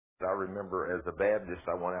I remember as a Baptist,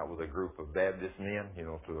 I went out with a group of Baptist men,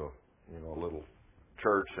 to a little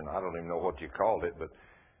church, and I don't even know what you called it, but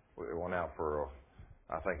we went out for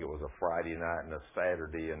I think it was a Friday night and a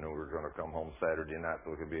Saturday, and then we were going to come home Saturday night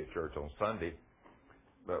so we could be at church on Sunday.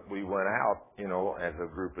 But we went out, as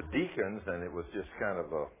a group of deacons, and it was just kind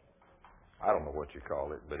of I don't know what you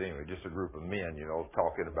call it, but anyway, just a group of men,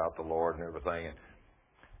 talking about the Lord and everything. And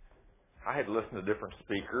I had listened to different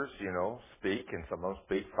speakers, speak, and some of them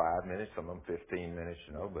speak 5 minutes, some of them 15 minutes,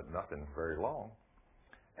 but nothing very long.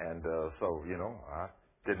 And so, I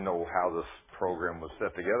didn't know how this program was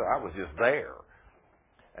set together. I was just there.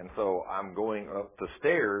 And so I'm going up the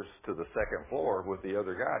stairs to the second floor with the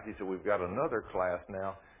other guys. He said, we've got another class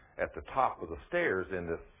now at the top of the stairs in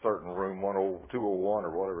this certain room, 201 or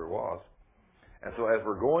whatever it was. And so as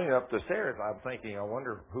we're going up the stairs, I'm thinking, I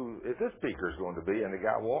wonder who this speaker is going to be. And the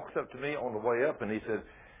guy walks up to me on the way up, and he says,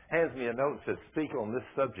 hands me a note and says, speak on this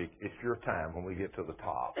subject. It's your time when we get to the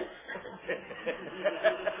top.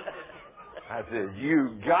 I said,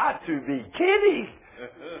 you got to be kidding.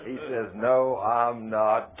 He says, no, I'm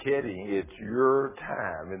not kidding. It's your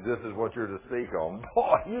time, and this is what you're to speak on.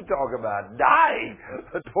 Boy, you talk about dying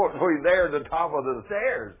before we're there at the top of the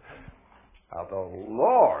stairs. I thought,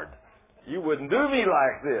 Lord, you wouldn't do me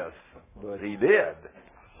like this. But he did.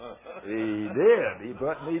 He did. He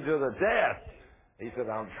put me to the test. He said,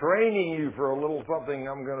 I'm training you for a little something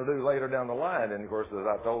I'm going to do later down the line. And, of course, as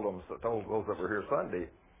I told those that were here Sunday,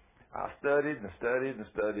 I studied and studied and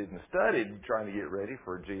studied and studied trying to get ready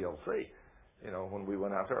for GLC. When we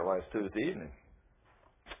went out there last Tuesday evening,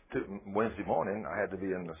 Wednesday morning, I had to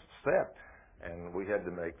be in the set, and we had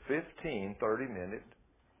to make 15 30-minute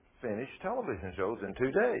finished television shows in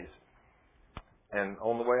 2 days. And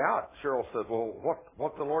on the way out, Cheryl said, well,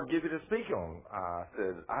 what the Lord give you to speak on? I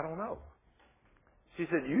said, I don't know. She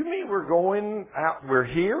said, you mean we're going out, we're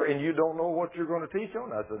here, and you don't know what you're going to teach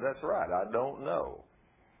on? I said, that's right, I don't know.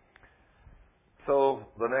 So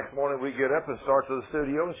the next morning we get up and start to the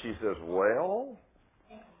studio, and she says, well,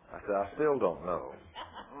 I said, I still don't know.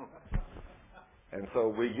 And so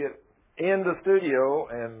we get in the studio,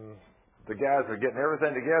 and the guys are getting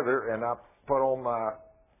everything together, and I put on my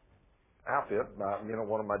outfit,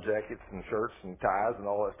 one of my jackets and shirts and ties and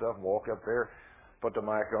all that stuff, and walk up there, put the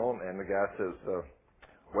mic on, and the guy says,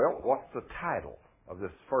 well, what's the title of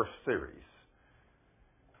this first series?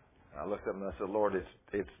 I looked up and I said, Lord,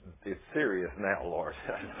 it's serious now, Lord.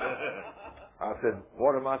 I said,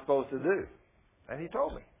 what am I supposed to do? And he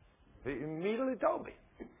told me. He immediately told me.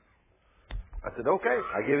 I said, okay.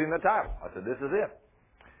 I gave him the title. I said, this is it.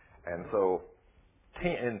 And so,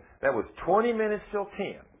 and that was 20 minutes till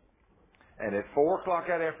 10. And at 4 o'clock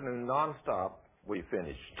that afternoon, nonstop, we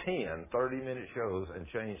finished 10 30-minute shows and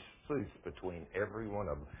changed suits between every one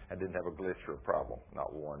of them and didn't have a glitch or a problem,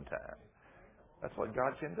 not one time. That's what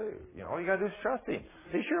God can do. All you got to do is trust Him.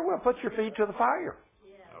 He sure will put your feet to the fire.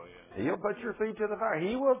 He'll put your feet to the fire.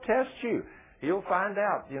 He will test you. He'll find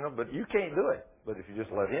out, but you can't do it. But if you just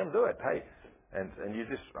let Him do it, hey, and you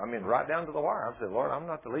just, right down to the wire. I said, Lord, I'm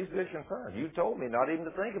not the least bit concerned. You told me not even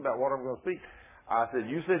to think about what I'm going to speak. I said,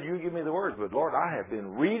 you said you give me the words, but Lord, I have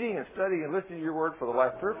been reading and studying and listening to your word for the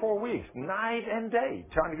last 3 or 4 weeks, night and day,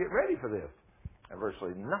 trying to get ready for this. And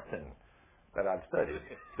virtually nothing that I'd studied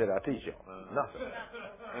did I teach you on. Nothing.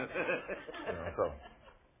 So,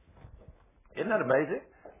 isn't that amazing?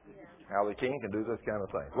 How the King can do this kind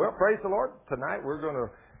of thing. Well, praise the Lord. Tonight we're going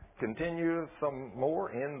to continue some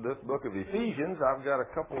more in this book of Ephesians. I've got a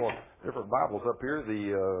couple of different Bibles up here,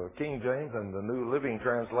 the King James and the New Living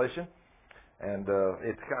Translation. And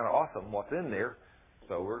it's kind of awesome what's in there.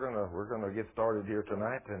 So we're gonna get started here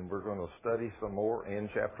tonight, and we're going to study some more in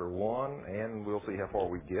chapter 1, and we'll see how far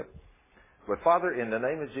we get. But Father, in the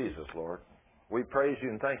name of Jesus, Lord, we praise you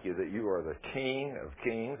and thank you that you are the King of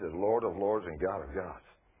kings and Lord of lords and God of gods.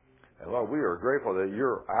 And Lord, we are grateful that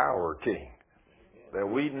you're our King, that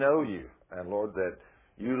we know you, and Lord, that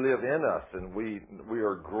you live in us, and we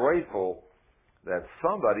are grateful that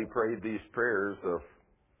somebody prayed these prayers of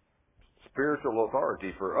spiritual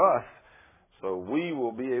authority for us, so we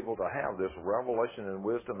will be able to have this revelation and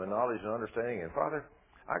wisdom and knowledge and understanding. And Father,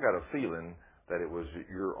 I got a feeling that it was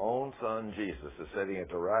your own Son, Jesus, is sitting at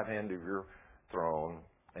the right hand of your throne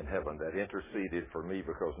in heaven that interceded for me,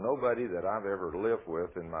 because nobody that I've ever lived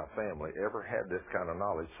with in my family ever had this kind of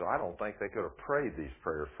knowledge. So I don't think they could have prayed these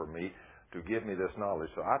prayers for me to give me this knowledge.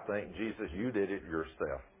 So I think, Jesus, you did it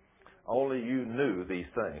yourself. Only you knew these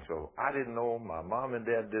things. So I didn't know them. My mom and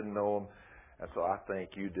dad didn't know them. And so I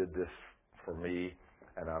think you did this for me,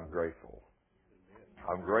 and I'm grateful.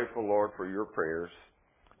 I'm grateful, Lord, for your prayers,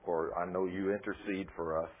 for I know you intercede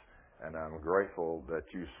for us. And I'm grateful that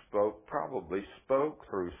you probably spoke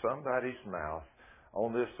through somebody's mouth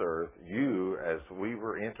on this earth, you as we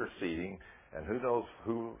were interceding, and who knows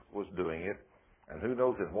who was doing it, and who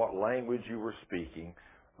knows in what language you were speaking.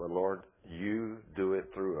 But Lord, you do it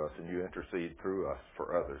through us, and you intercede through us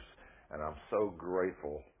for others. And I'm so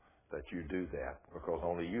grateful that you do that, because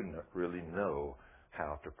only you really know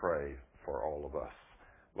how to pray for all of us.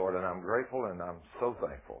 Lord, and I'm grateful and I'm so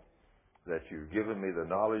thankful that you've given me the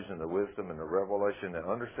knowledge and the wisdom and the revelation and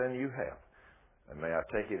understanding you have. And may I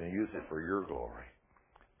take it and use it for your glory.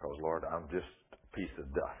 Because, Lord, I'm just a piece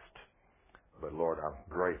of dust. But, Lord, I'm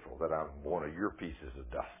grateful that I'm one of your pieces of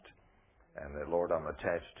dust. And that, Lord, I'm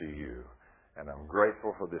attached to you. And I'm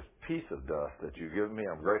grateful for this piece of dust that you've given me.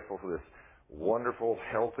 I'm grateful for this wonderful,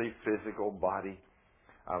 healthy, physical body.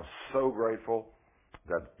 I'm so grateful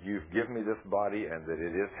that you've given me this body and that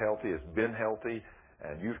it is healthy. It's been healthy,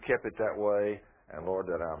 and you've kept it that way. And, Lord,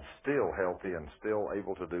 that I'm still healthy and still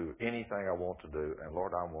able to do anything I want to do. And,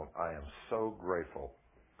 Lord, I am so grateful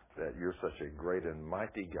that you're such a great and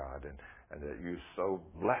mighty God, and that you so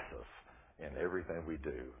bless us in everything we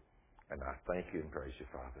do. And I thank you and praise you,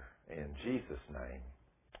 Father. In Jesus' name,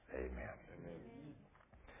 amen.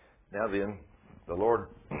 Now then, the Lord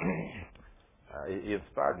he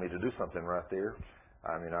inspired me to do something right there.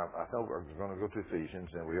 I mean, I know we're going to go to Ephesians,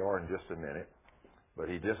 and we are in just a minute. But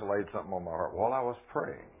he just laid something on my heart while I was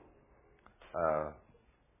praying.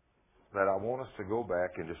 That I want us to go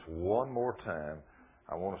back, and just one more time,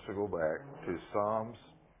 I want us to go back to Psalms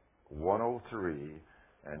 103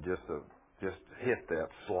 and just hit that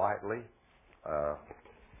slightly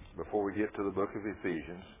before we get to the book of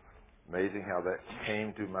Ephesians. Amazing how that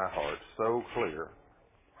came to my heart so clear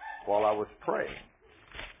while I was praying,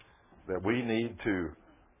 that we need to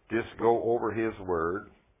just go over His Word.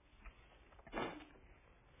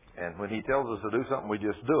 And when He tells us to do something, we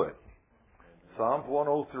just do it. Psalms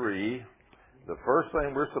 103, the first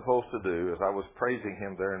thing we're supposed to do, as I was praising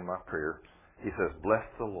Him there in my prayer, He says, bless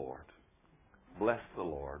the Lord. Bless the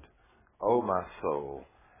Lord, O my soul,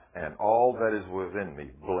 and all that is within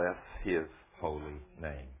me. Bless His holy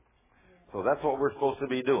name. So that's what we're supposed to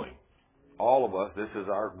be doing. All of us, this is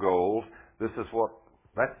our goal. This is what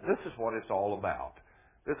it's all about.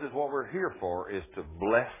 This is what we're here for, is to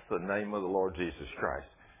bless the name of the Lord Jesus Christ.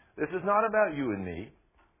 This is not about you and me.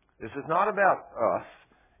 This is not about us.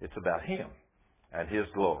 It's about Him and His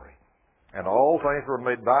glory. And all things were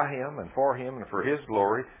made by Him and for Him and for His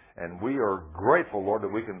glory. And we are grateful, Lord,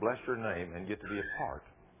 that we can bless your name and get to be a part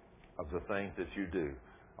of the things that you do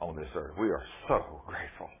on this earth. We are so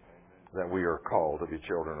grateful that we are called to be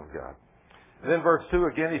children of God. And then verse 2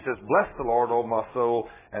 again, he says, bless the Lord, O my soul,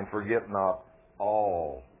 and forget not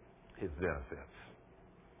all His benefits.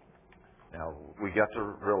 Now, we got to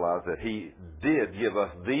realize that He did give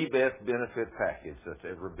us the best benefit package that's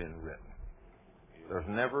ever been written. There's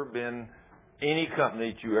never been any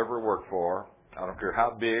company that you ever worked for, I don't care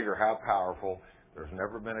how big or how powerful, there's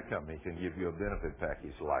never been a company that can give you a benefit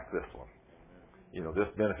package like this one. You know, this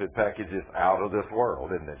benefit package is out of this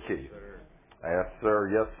world, isn't it, Keith? Yes,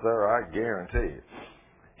 sir, I guarantee you.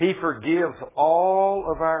 He forgives all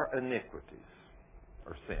of our iniquities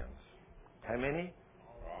or sins. How many?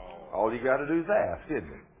 All you got to do is ask, isn't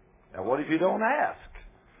it? Now, what if you don't ask?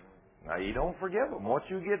 Now, you don't forgive them. Once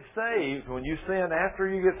you get saved, when you sin after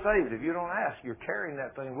you get saved, if you don't ask, you're carrying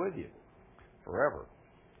that thing with you forever.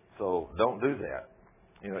 So don't do that.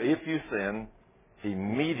 You know, if you sin,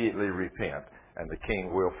 immediately repent, and the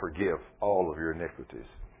King will forgive all of your iniquities.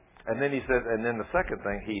 And then he says, and then the second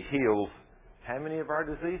thing, He heals how many of our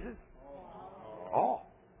diseases?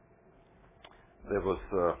 All. There was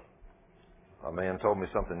a man told me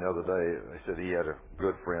something the other day. He said he had a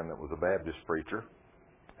good friend that was a Baptist preacher,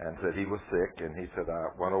 and said he was sick. And he said,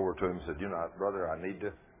 I went over to him and said, brother, I need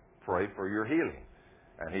to pray for your healing.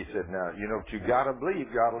 And he said, now, but you got to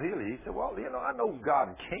believe God will heal you. He said, well, I know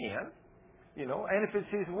God can, and if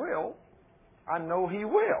it's His will, I know He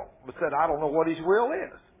will. But said, I don't know what His will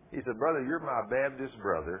is. He said, brother, you're my Baptist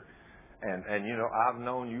brother, and I've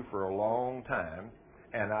known you for a long time,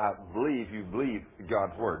 and I believe you believe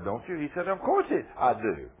God's Word, don't you? He said, of course I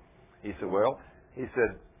do. He said,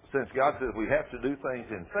 since God says we have to do things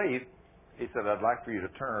in faith, he said, I'd like for you to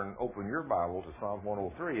open your Bible to Psalm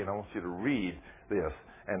 103, and I want you to read this.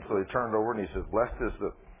 And so he turned over and he said, blessed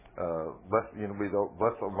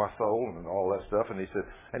my soul and all that stuff. And he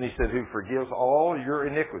said, who forgives all your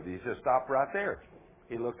iniquities. He said, stop right there.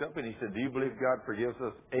 He looked up and he said, do you believe God forgives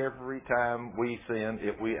us every time we sin?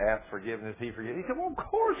 If we ask forgiveness, He forgives. He said, well, of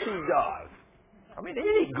course He does. I mean,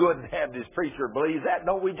 any good Baptist preacher believes that,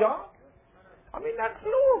 don't we, John? I mean, that's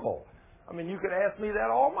normal. I mean, you could ask me that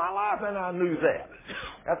all my life, and I knew that.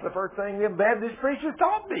 That's the first thing them Baptist preachers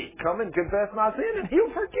taught me. Come and confess my sin, and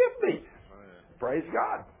He'll forgive me. Praise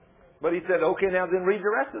God. But he said, okay, now then read the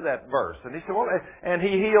rest of that verse. And he said, well, and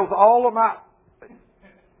He heals all of my...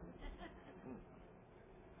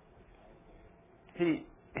 He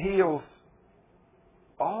heals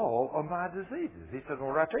all of my diseases. He said, well,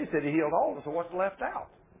 right there, He said He healed all of them, so what's left out?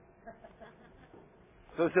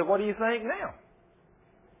 So he said, what do you think now?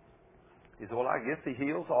 He said, well, I guess He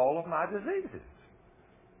heals all of my diseases.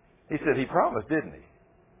 He said, He promised, didn't He?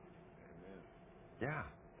 Amen. Yeah.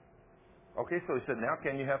 Okay, so he said, now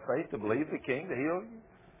can you have faith to believe the King to heal you?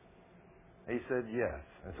 He said, yes.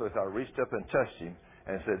 And so I reached up and touched him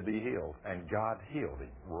and said, be healed. And God healed him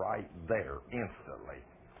right there, instantly.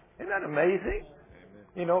 Isn't that amazing? Amen.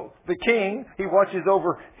 You know, the King, He watches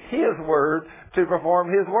over His word to perform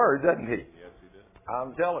His word, doesn't He? Yes, He does.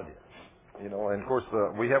 I'm telling you. You know, and of course,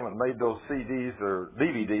 we haven't made those CDs or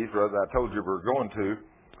DVDs, rather, I told you we're going to,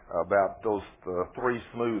 about those three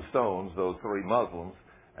smooth stones, those three Muslims,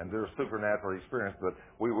 and their supernatural experience, but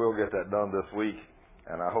we will get that done this week,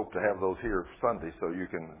 and I hope to have those here Sunday so you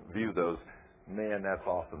can view those. Man, that's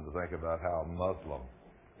awesome to think about how Muslim,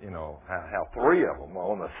 you know, how three of them were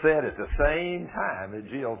on the set at the same time at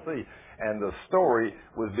GLC, and the story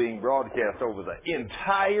was being broadcast over the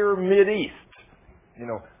entire Mideast, you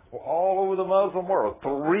know, all over the Muslim world.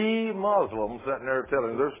 Three Muslims sitting there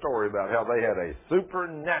telling their story about how they had a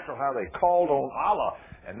supernatural, how they called on Allah,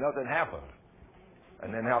 and nothing happened.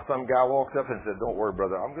 And then how some guy walked up and said, don't worry,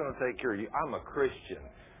 brother, I'm going to take care of you. I'm a Christian.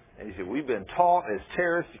 And he said, we've been taught as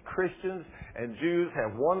terrorists, Christians and Jews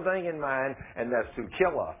have one thing in mind, and that's to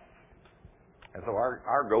kill us. And so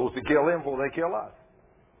our goal is to kill them before they kill us.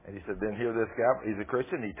 And he said, then here this guy, he's a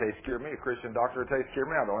Christian, he takes care of me, a Christian doctor takes care of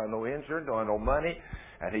me, I don't have no insurance, don't have no money,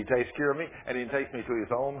 and he takes care of me, and he takes me to his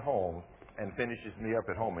own home and finishes me up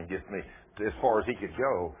at home and gets me to as far as he could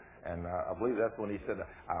go. And I believe that's when he said,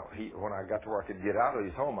 when I got to where I could get out of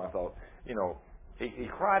his home, I thought, you know, he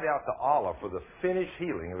cried out to Allah for the finished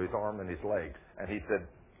healing of his arm and his legs. And he said,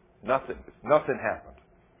 nothing happened.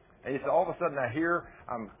 And he said, all of a sudden I hear,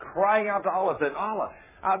 I'm crying out to Allah, saying, Allah,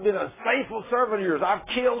 I've been a faithful servant of yours. I've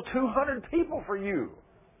killed 200 people for you.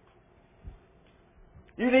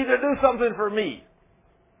 You need to do something for me.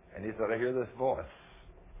 And he said, I hear this voice.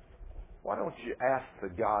 Why don't you ask the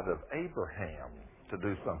God of Abraham to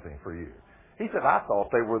do something for you? He said, I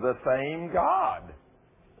thought they were the same God.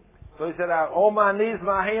 So he said, on my knees,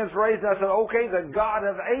 my hands raised. I said, okay, the God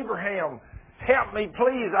of Abraham, help me,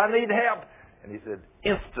 please. I need help. And he said,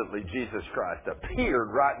 instantly Jesus Christ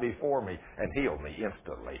appeared right before me and healed me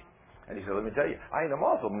instantly. And he said, let me tell you, I ain't a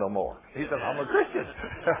Muslim no more. He said, I'm a Christian.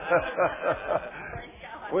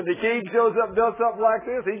 When the King shows up and does something like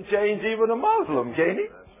this, he'd change even a Muslim, can't he?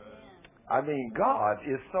 I mean, God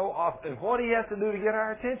is so awesome. And what He has to do to get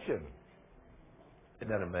our attention. Isn't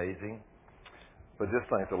that amazing? But just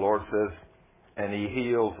think, the Lord says, and He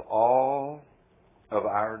heals all of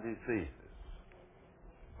our diseases.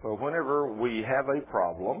 So whenever we have a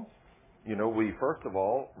problem, you know, we first of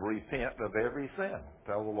all repent of every sin.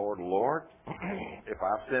 Tell the Lord, Lord, if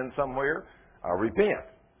I've sinned somewhere, I'll repent.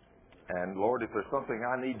 And Lord, if there's something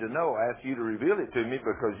I need to know, I ask You to reveal it to me,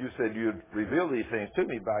 because You said You'd reveal these things to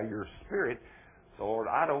me by Your Spirit. So Lord,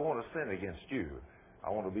 I don't want to sin against You. I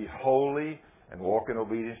want to be holy and walk in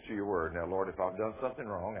obedience to Your word. Now Lord, if I've done something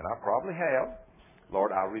wrong, and I probably have,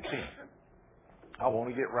 Lord, I repent. I want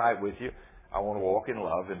to get right with You. I want to walk in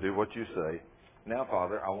love and do what You say. Now,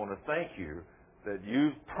 Father, I want to thank You that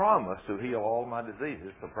You've promised to heal all my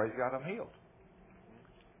diseases. So praise God, I'm healed.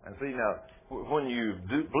 And see, now, when you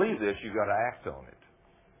do believe this, you've got to act on it.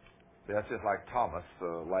 See, that's just like Thomas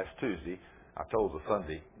last Tuesday. I told the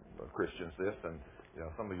Sunday Christians this, and you know,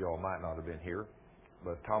 some of y'all might not have been here,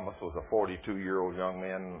 but Thomas was a 42-year-old young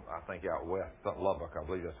man, I think out west, Lubbock, I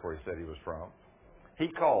believe that's where he said he was from. He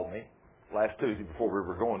called me last Tuesday before we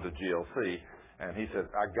were going to GLC, and he said,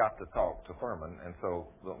 I got to talk to Thurman. And so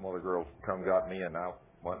one of the girls come got me, and I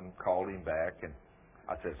went and called him back, and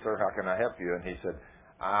I said, sir, how can I help you? And he said,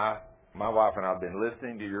 my wife and I have been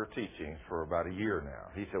listening to your teachings for about a year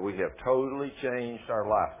now. He said, we have totally changed our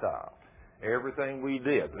lifestyle. Everything we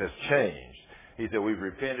did has changed. He said, we've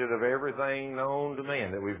repented of everything known to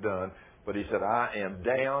man that we've done. But he said, I am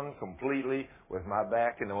down completely with my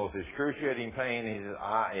back in the most excruciating pain. He said,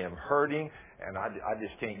 I am hurting, and I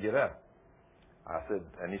just can't get up. I said,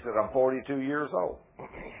 and he said, I'm 42 years old.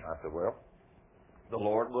 I said, well, the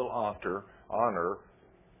Lord will honor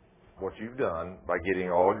what you've done by getting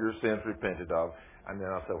all your sins repented of. And then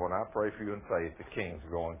I said, when I pray for you in faith, the King's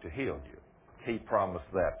going to heal you. He promised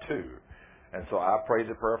that too. And so I prayed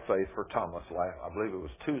the prayer of faith for Thomas I believe it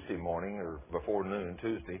was Tuesday morning or before noon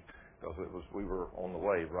Tuesday, because we were on the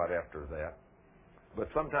way right after that. But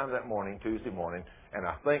sometime that morning, Tuesday morning, and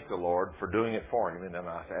I thanked the Lord for doing it for him. And then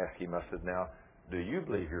I asked him, I said, now, do you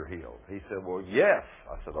believe you're healed? He said, well, yes.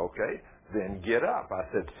 I said, okay, then get up. I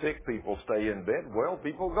said, sick people stay in bed. Well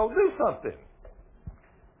people go do something.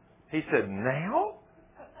 He said, now?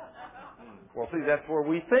 Well, see, that's where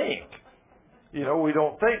we think. You know, we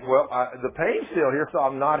don't think, well, the pain's still here, so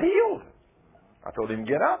I'm not healed. I told him,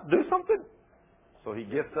 get up, do something. So he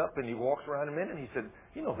gets up and he walks around a minute and he said,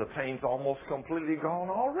 you know, the pain's almost completely gone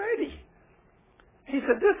already. He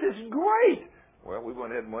said, this is great. Well, we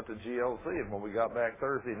went ahead and went to GLC, and when we got back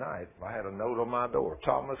Thursday night, I had a note on my door.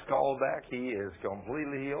 Thomas called back. He is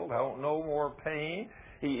completely healed. No more pain.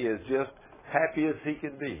 He is just happy as he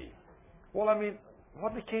can be. Well, I mean,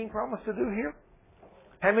 what did the King promise to do here?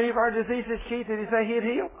 How many of our diseases, Keith, did he say he'd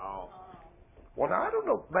heal? Oh. Well, now, I don't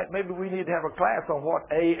know. Maybe we need to have a class on what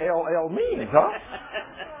ALL means, huh?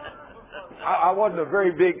 I wasn't a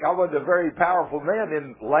very powerful man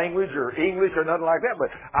in language or English or nothing like that, but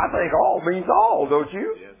I think all means all, don't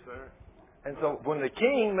you? Yes, sir. And so when the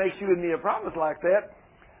King makes you and me a promise like that,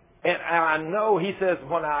 and I know he says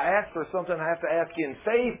when I ask for something, I have to ask in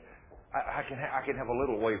faith. I can have a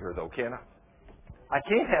little waver though, can I? I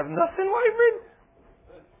can't have nothing wavering.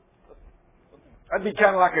 I'd be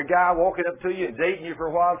kind of like a guy walking up to you and dating you for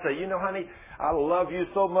a while and say, you know, honey, I love you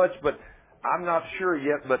so much, but I'm not sure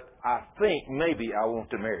yet, but I think maybe I want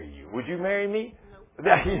to marry you. Would you marry me?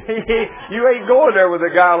 No. You ain't going there with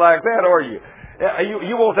a guy like that, are you?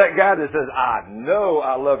 You want that guy that says, I know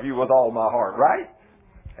I love you with all my heart, right?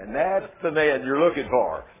 And that's the man you're looking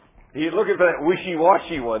for. You're looking for that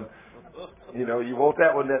wishy-washy one. You know, you want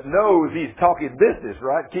that one that knows he's talking business,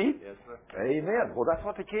 right, Keith? Yes, sir. Amen. Well, that's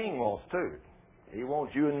what the King wants, too. He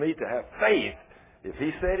wants you and me to have faith. If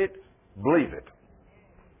he said it, believe it.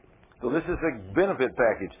 So this is a benefit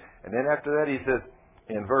package. And then after that he says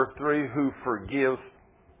in verse 3, who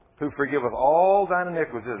forgiveth all thine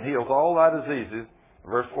iniquities and heals all thy diseases.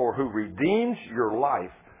 Verse 4, who redeems your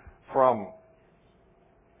life from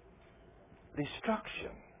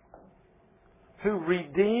destruction. Who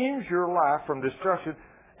redeems your life from destruction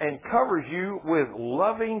and covers you with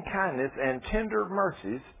loving kindness and tender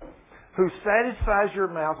mercies, who satisfies your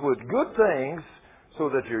mouth with good things so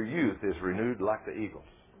that your youth is renewed like the eagles.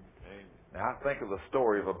 Now, I think of the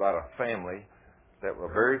story of about a family that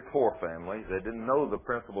were a very poor family. They didn't know the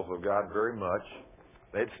principles of God very much.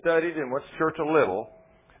 They'd studied and went to church a little,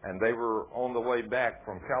 and they were on the way back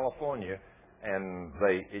from California, and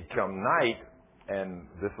it'd come night, and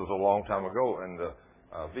this was a long time ago, and the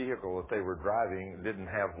vehicle that they were driving didn't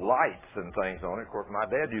have lights and things on it. Of course, my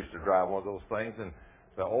dad used to drive one of those things in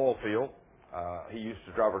the oil field. He used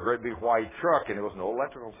to drive a great big white truck, and there was no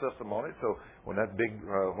electrical system on it. So when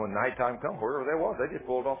when nighttime come, wherever they was, they just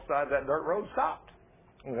pulled off the side of that dirt road and stopped.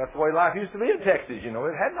 And that's the way life used to be in Texas, you know.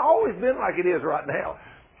 It hadn't always been like it is right now.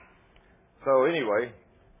 So anyway,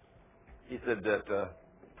 he said that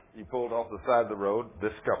he pulled off the side of the road.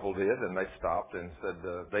 This couple did, and they stopped and said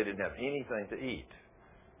they didn't have anything to eat.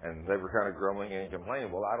 And they were kind of grumbling and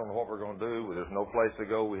complaining. Well, I don't know what we're going to do. There's no place to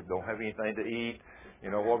go. We don't have anything to eat. You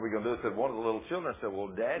know, what are we going to do? Said one of the little children said, well,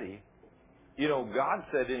 Daddy, you know, God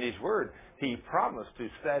said in His Word, He promised to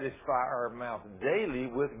satisfy our mouth daily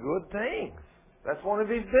with good things. That's one of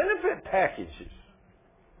His benefit packages.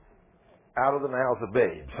 Out of the mouths of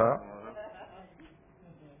babes, huh?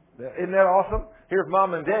 Isn't that awesome? Here's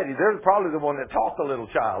Mom and Daddy. They're probably the one that taught the little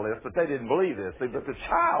child this, but they didn't believe this. But the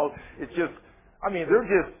child, it's just, I mean, they're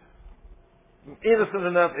just innocent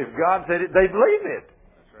enough. If God said it, they believe it.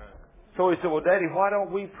 That's right. So he said, well, Daddy, why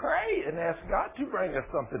don't we pray and ask God to bring us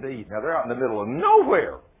something to eat? Now, they're out in the middle of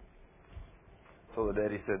nowhere. So the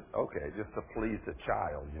daddy said, okay, just to please the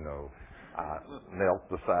child, you know, I knelt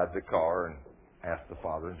beside the car and asked the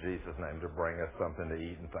Father in Jesus' name to bring us something to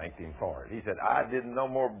eat and thanked Him for it. He said, I didn't no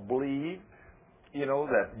more believe, you know,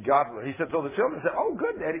 that God, he said, so the children said, oh,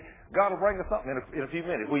 good, Daddy, God will bring us something in a few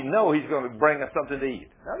minutes. We know He's going to bring us something to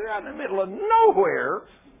eat. Now, they're out in the middle of nowhere.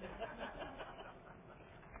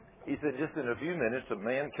 He said, just in a few minutes, a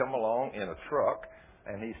man come along in a truck,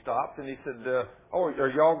 and he stopped, and he said, oh, are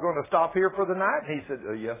y'all going to stop here for the night? And he said,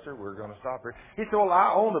 yes, sir, we're going to stop here. He said, well,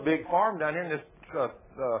 I own a big farm down here, and this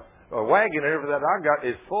wagon and everything that I got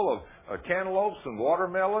is full of cantaloupes and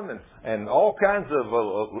watermelon and all kinds of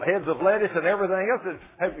heads of lettuce and everything else.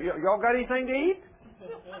 Have y'all got anything to eat?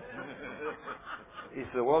 He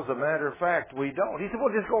said, well, as a matter of fact, we don't. He said,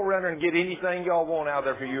 well, just go around there and get anything y'all want out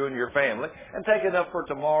there for you and your family and take enough for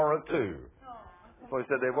tomorrow, too. So he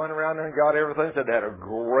said they went around there and got everything. Said they had a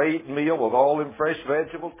great meal with all them fresh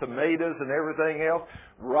vegetables, tomatoes, and everything else.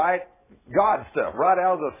 Right, God stuff, right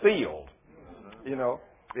out of the field. You know,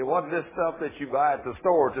 it wasn't this stuff that you buy at the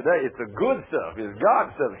store today. It's the good stuff. It's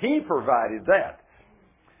God stuff. He provided that.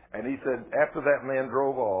 And he said, after that man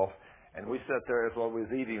drove off, and we sat there as while we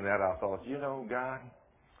was eating that, I thought, you know, God,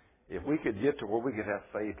 if we could get to where we could have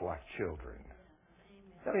faith like children.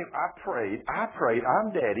 I mean, I prayed,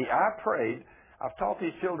 I'm daddy, I prayed, I've taught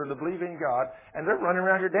these children to believe in God, and they're running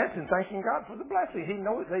around here dancing, thanking God for the blessing.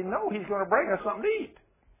 They know He's going to bring us something to eat.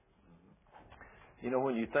 You know,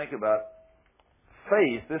 when you think about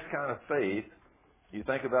faith, this kind of faith, you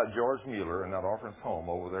think about George Mueller and that orphan's home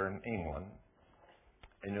over there in England.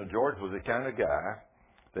 And, you know, George was the kind of guy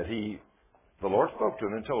that the Lord spoke to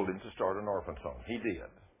him and told him to start an orphan's home. He did.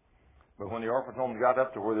 But when the orphan's home got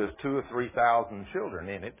up to where there's 2,000 or 3,000 children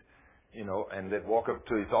in it, you know, and they'd walk up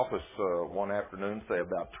to his office one afternoon, say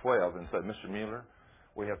about 12, and say, Mr. Mueller,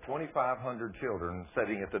 we have 2,500 children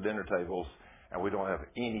sitting at the dinner tables, and we don't have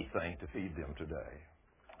anything to feed them today.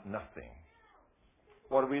 Nothing.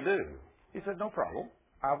 What do we do? He said, no problem.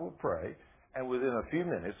 I will pray, and within a few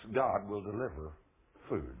minutes, God will deliver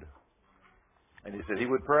food. And he said he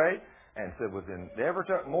would pray, and said within never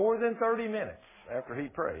took more than 30 minutes after he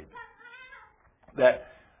prayed, that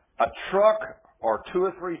a truck or 2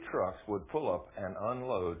 or 3 trucks would pull up and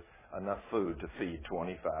unload enough food to feed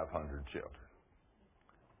 2,500 children.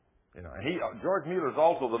 You know, and George Mueller is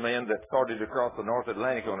also the man that started across the North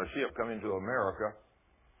Atlantic on a ship coming to America,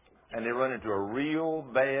 and they run into a real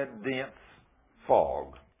bad, dense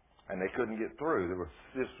fog, and they couldn't get through. They were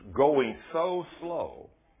just going so slow.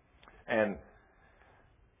 And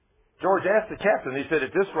George asked the captain, he said, at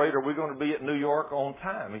this rate, are we going to be at New York on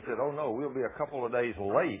time? He said, oh, no, we'll be a couple of days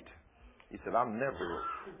late. He said, I'm never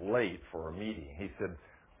late for a meeting. He said,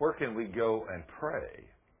 where can we go and pray?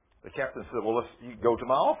 The captain said, well, let's go to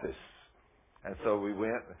my office. And so we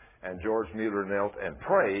went, and George Mueller knelt and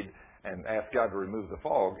prayed and asked God to remove the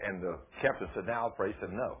fog. And the captain said, now I'll pray. He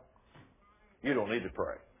said, no, you don't need to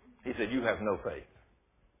pray. He said, you have no faith.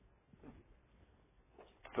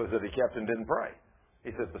 So the captain didn't pray.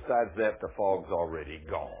 He said, besides that, the fog's already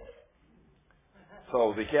gone.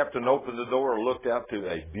 So the captain opened the door and looked out to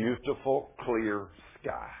a beautiful, clear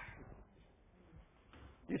sky.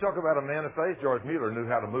 You talk about a man of faith, George Mueller knew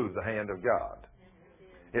how to move the hand of God.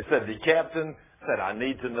 It said the captain said, I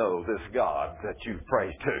need to know this God that you pray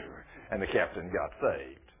to. And the captain got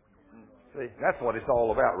saved. See, that's what it's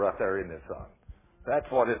all about right there in this son. That's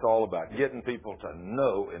what it's all about, getting people to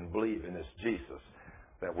know and believe in this Jesus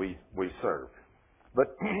that we serve.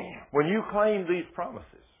 But when you claim these promises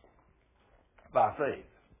by faith,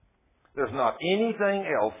 there's not anything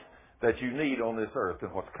else that you need on this earth than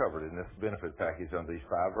what's covered in this benefit package on these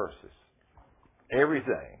 5 verses.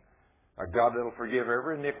 Everything. A God that'll forgive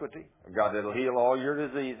every iniquity, a God that'll heal all your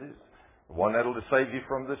diseases, one that'll save you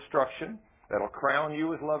from destruction, that'll crown you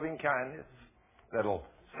with loving kindness, that'll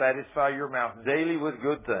satisfy your mouth daily with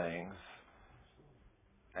good things,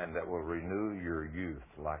 and that will renew your youth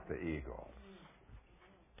like the eagle.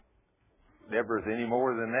 Never is any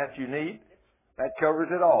more than that you need. That covers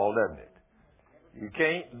it all, doesn't it? You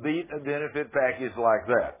can't beat a benefit package like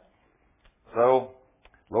that. So,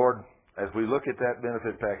 Lord, as we look at that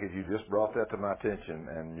benefit package, you just brought that to my attention,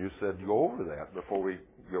 and you said go over that before we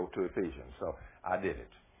go to Ephesians. So I did it.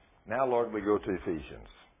 Now, Lord, we go to Ephesians.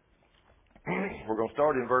 We're going to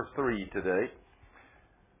start in verse 3 today.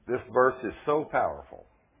 This verse is so powerful.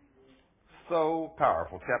 So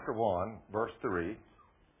powerful. Chapter 1, verse 3.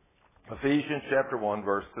 Ephesians chapter 1,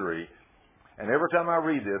 verse 3. And every time I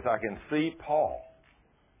read this, I can see Paul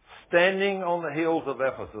standing on the hills of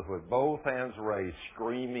Ephesus with both hands raised,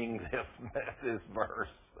 screaming this verse.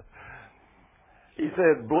 He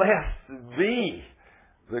said, blessed be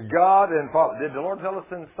the God and Father. Did the Lord tell us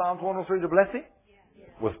in Psalms 103 to bless Him? Yes.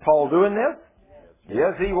 Was Paul doing this?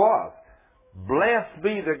 Yes, he was. Blessed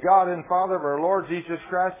be the God and Father of our Lord Jesus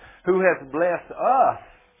Christ, who has blessed us.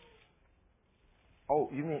 Oh,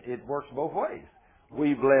 you mean it works both ways.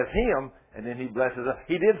 We bless Him, and then He blesses us.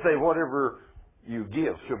 He did say, whatever you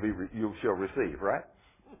give you shall receive, right?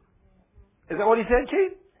 Is that what He said,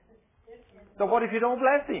 Keith? So what if you don't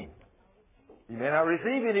bless Him? You may not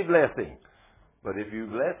receive any blessing. But if you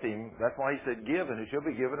bless Him, that's why He said, give, and it shall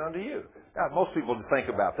be given unto you. Now, most people think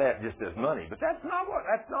about that just as money, but that's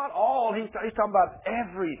not all. He's talking about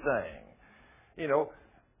everything. You know,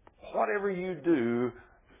 whatever you do,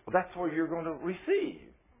 well, that's where you're going to receive.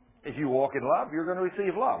 If you walk in love, you're going to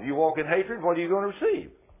receive love. You walk in hatred, what are you going to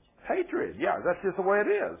receive? Hatred. Yeah, that's just the way it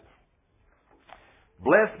is.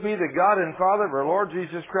 Blessed be the God and Father of our Lord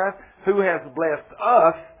Jesus Christ, who has blessed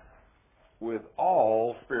us with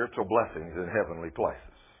all spiritual blessings in heavenly places.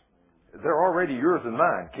 They're already yours and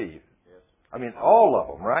mine, Keith. I mean, all of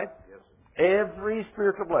them, right? Every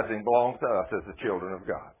spiritual blessing belongs to us as the children of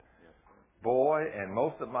God. Boy, and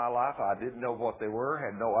most of my life I didn't know what they were,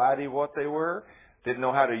 had no idea what they were, didn't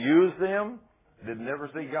know how to use them, didn't never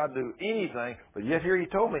see God do anything, but yet here He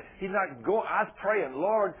told me, He's not going. I was praying,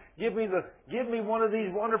 Lord, give me one of these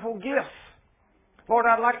wonderful gifts. Lord,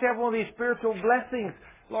 I'd like to have one of these spiritual blessings.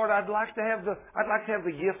 Lord, I'd like to have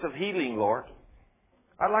the gift of healing, Lord.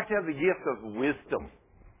 I'd like to have the gift of wisdom.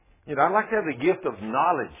 I'd like to have the gift of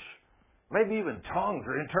knowledge. Maybe even tongues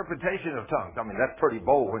or interpretation of tongues. I mean, that's pretty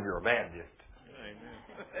bold when you're a Baptist.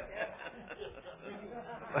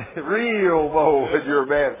 Real bold when you're a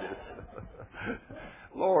Baptist.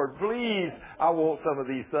 Lord, please, I want some of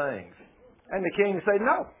these things. And the king said,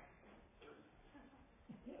 no.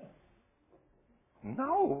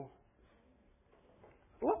 No.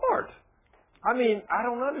 Lord, I mean, I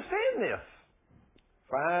don't understand this.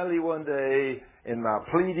 Finally, one day, in my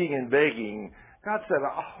pleading and begging, God said,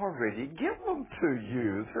 I already give them to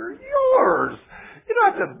you. They're yours. You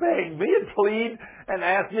don't have to beg me and plead and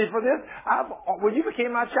ask me for this. When you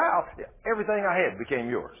became my child, everything I had became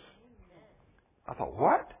yours. I thought,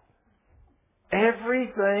 what?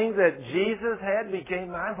 Everything that Jesus had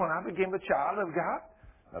became mine when I became a child of God?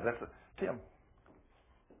 Now Tim,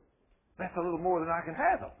 that's a little more than I can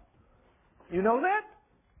fathom. You know that?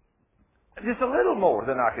 Just a little more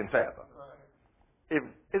than I can fathom. If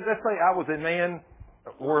let's say I was a man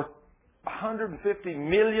worth $150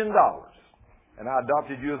 million and I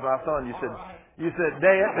adopted you as my son, you said,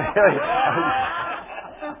 Dad,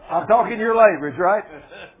 I'm talking your language, right?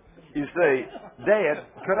 You say, Dad,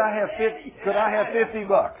 could I have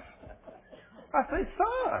 $50? I say,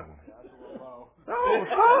 son. No,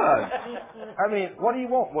 son. I mean, what do you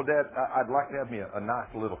want? Well, Dad, I'd like to have me a nice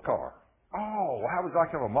little car. Oh, how would you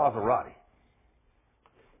like to have a Maserati?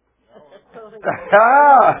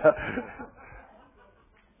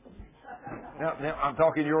 Now, I'm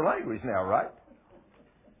talking your language now, right?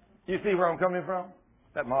 You see where I'm coming from?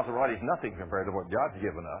 That Maserati is nothing compared to what God's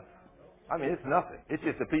given us. I mean, it's nothing. It's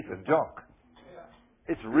just a piece of junk.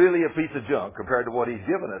 It's really a piece of junk compared to what He's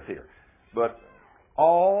given us here. But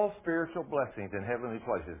all spiritual blessings in heavenly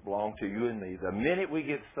places belong to you and me. The minute we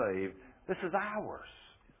get saved, this is ours.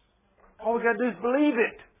 All we got to do is believe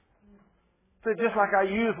it. So just like I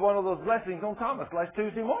used one of those blessings on Thomas last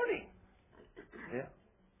Tuesday morning. Yeah.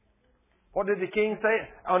 What did the king say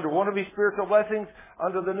under one of his spiritual blessings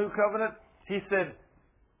under the new covenant? He said,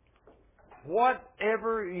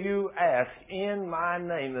 whatever you ask in my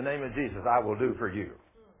name, the name of Jesus, I will do for you.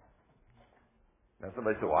 Now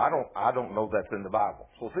somebody said, well, I don't know that's in the Bible.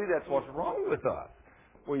 So see, that's what's wrong with us.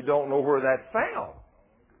 We don't know where that's found.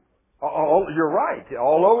 You're right.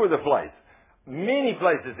 All over the place. Many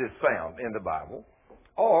places it's found in the Bible.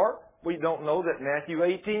 Or we don't know that Matthew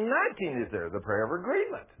 18:19 is there, the prayer of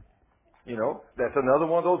agreement. That's another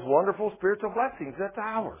one of those wonderful spiritual blessings. That's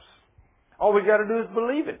ours. All we got to do is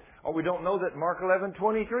believe it. Or we don't know that Mark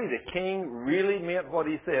 11:23, the king really meant what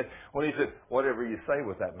he said when he said, whatever you say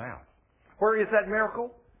with that mouth. Where is that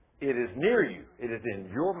miracle? It is near you. It is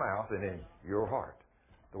in your mouth and in your heart.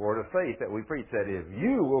 The word of faith that we preach, that if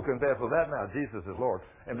you will confess with that mouth Jesus is Lord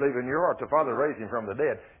and believe in your heart the Father raised Him from the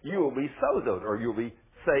dead, you will be sozoed, or you'll be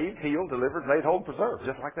saved, healed, delivered, made whole, preserved,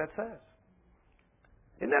 just like that says.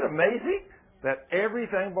 Isn't that amazing? That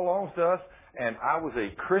everything belongs to us, and I was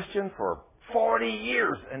a Christian for 40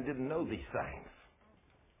 years and didn't know these things.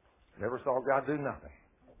 Never saw God do nothing.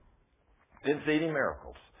 Didn't see any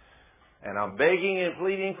miracles. And I'm begging and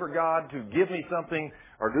pleading for God to give me something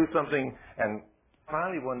or do something, and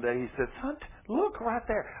finally one day He said, son, look right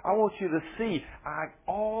there. I want you to see I've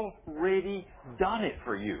already done it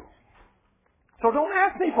for you. So don't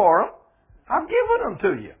ask me for them. I've given them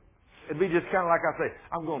to you. It'd be just kind of like I say,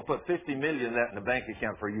 I'm going to put $50 million of that in the bank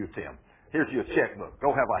account for you, Tim. Here's your checkbook.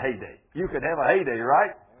 Go have a heyday. You could have a heyday,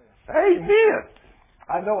 right? Amen.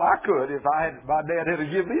 I know I could if my dad had to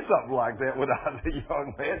give me something like that when I was a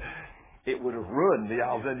young man. It would have ruined me,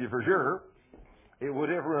 I'll tell you for sure. It would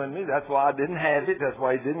have ruined me. That's why I didn't have it. That's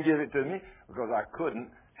why He didn't give it to me, because I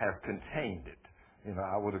couldn't have contained it.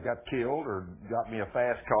 I would have got killed or got me a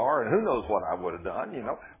fast car, and who knows what I would have done,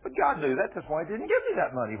 But God knew that. That's why He didn't give me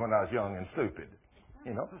that money when I was young and stupid.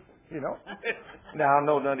 Now, I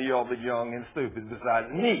know none of y'all been young and stupid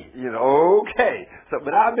besides me. Okay.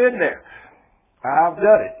 But I've been there. I've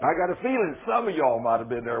done it. I got a feeling some of y'all might have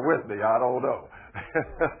been there with me. I don't know.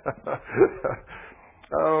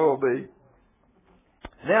 Oh, me.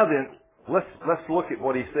 Now then, let's look at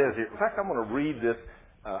what he says here. In fact, I'm going to read this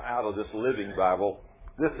out of this Living Bible.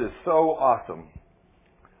 This is so awesome.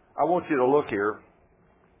 I want you to look here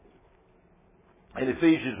in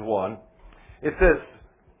Ephesians 1. It says,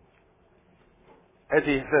 as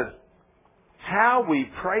he says, how we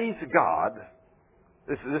praise God.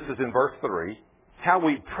 This is in verse 3. How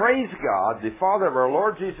we praise God, the Father of our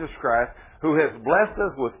Lord Jesus Christ, who has blessed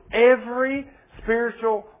us with every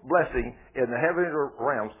spiritual blessing in the heavenly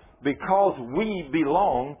realms because we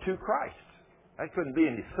belong to Christ. That couldn't be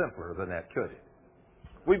any simpler than that, could it?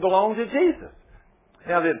 We belong to Jesus.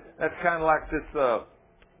 Now then, that's kind of like this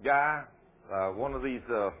guy, one of these,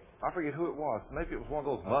 I forget who it was. Maybe it was one of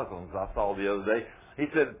those Muslims I saw the other day. He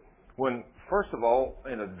said, when, first of all,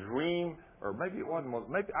 in a dream, or maybe it wasn't,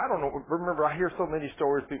 maybe, I don't know, remember, I hear so many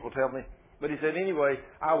stories people tell me, but he said, anyway,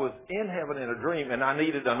 I was in heaven in a dream and I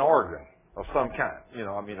needed an organ of some kind. You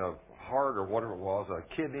know, I mean, a heart or whatever it was,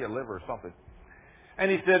 a kidney, a liver or something. And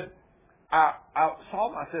he said, I saw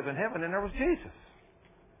myself in heaven and there was Jesus.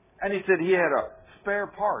 And he said he had a spare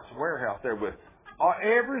parts warehouse there with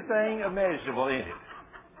everything imaginable in it.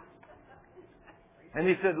 And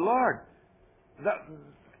he said, Lord, the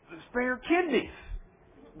spare kidneys,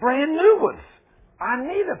 brand new ones. I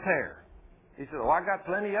need a pair. He said, I got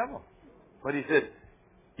plenty of them. But he said,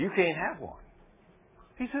 you can't have one.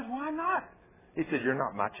 He said, why not? He said, you're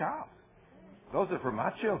not my child. Those are for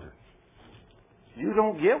my children. You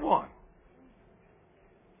don't get one.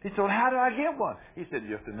 He said, how do I get one? He said,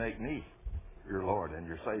 you have to make me your Lord and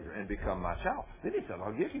your Savior and become my child. Then he said,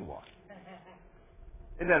 I'll give you one.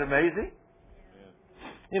 Isn't that amazing?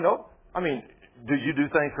 You know, I mean, do you do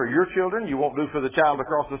things for your children you won't do for the child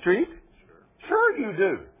across the street? Sure you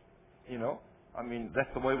do. You know, I mean, that's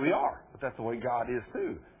the way we are. But that's the way God is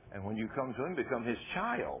too. And when you come to Him, become His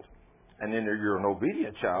child. And then you're an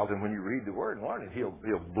obedient child. And when you read the Word and learn it, He'll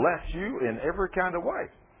bless you in every kind of way.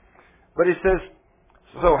 But He says,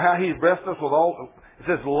 so how He's blessed us with all, it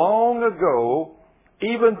says, long ago,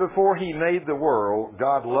 even before He made the world,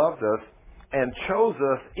 God loved us and chose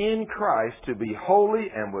us in Christ to be holy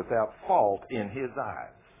and without fault in His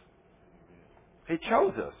eyes. He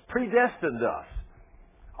chose us, predestined us.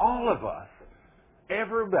 All of us,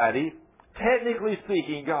 everybody, technically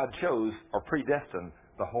speaking, God chose or predestined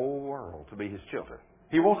the whole world to be His children.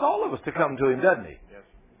 He wants all of us to come to Him, doesn't He? Yes.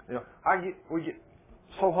 You know, we get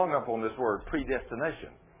so hung up on this word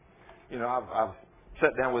predestination. You know, I've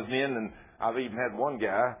sat down with men, and I've even had one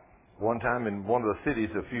guy one time in one of the cities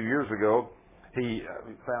a few years ago. He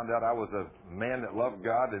found out I was a man that loved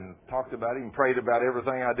God and talked about Him, prayed about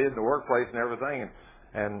everything I did in the workplace and everything.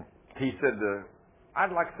 And he said,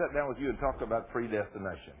 I'd like to sit down with you and talk about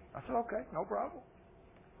predestination. I said, okay, no problem.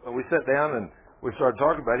 So we sat down and we started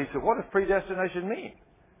talking about it. He said, what does predestination mean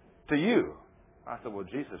to you? I said, well,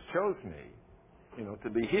 Jesus chose me, you know, to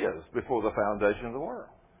be His before the foundation of the world.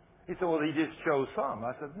 He said, well, He just chose some.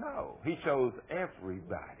 I said, no, He chose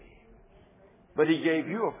everybody. But He gave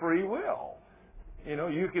you a free will. You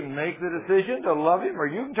know, you can make the decision to love Him or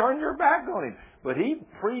you can turn your back on Him. But He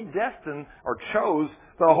predestined or chose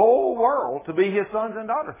the whole world to be His sons and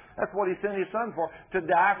daughters. That's what He sent His Son for, to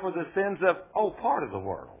die for the sins of, part of the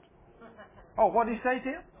world. Oh, what did He say,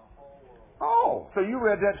 Tim? Oh, so you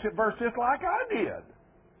read that verse just like I did.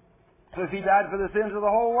 So if He died for the sins of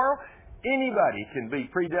the whole world, anybody can be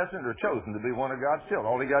predestined or chosen to be one of God's children.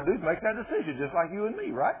 All you got to do is make that decision, just like you and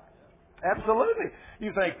me, right? Absolutely.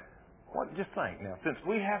 You think, just think now, since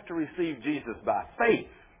we have to receive Jesus by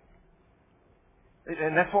faith,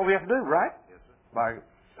 and that's what we have to do, right? Yes, sir. By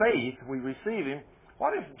faith, we receive Him.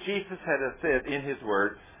 What if Jesus had said in His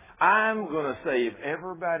Word, I'm going to save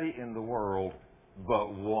everybody in the world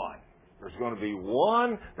but one. There's going to be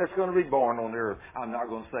one that's going to be born on the earth. I'm not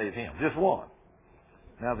going to save him. Just one.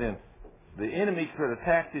 Now then, the enemy could have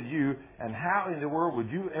attacked you, and how in the world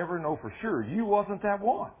would you ever know for sure you wasn't that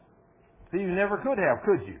one? So you never could have,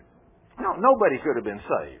 could you? No, nobody could have been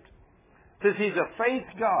saved. Since He's a faith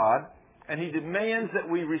God, and He demands that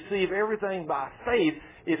we receive everything by faith,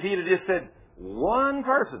 if He'd have just said, one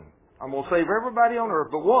person, I'm going to save everybody on earth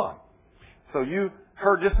but one. So you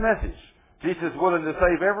heard this message. Jesus is willing to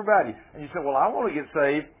save everybody. And you say, well, I want to get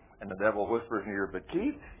saved. And the devil whispers in your ear, but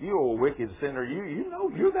Keith, you old wicked sinner, you know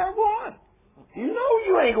you're that one. You know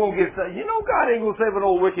you ain't going to get saved. You know God ain't going to save an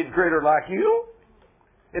old wicked critter like you.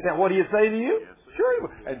 Isn't that what He'll say to you? Yes, sir. Sure He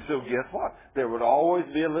will. And so guess what? There would always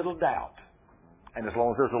be a little doubt. And as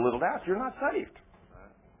long as there's a little doubt, you're not saved.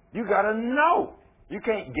 You got to know. You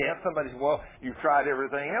can't guess. Somebody says, well, you've tried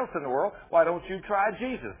everything else in the world. Why don't you try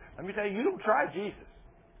Jesus? Let me tell you, you don't try Jesus.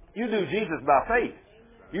 You do Jesus by faith.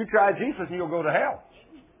 You try Jesus and you'll go to hell.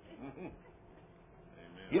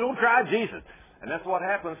 You don't try Jesus. And that's what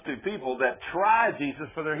happens to people that try Jesus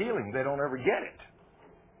for their healing. They don't ever get it.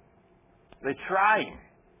 They try Him.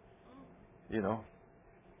 You know.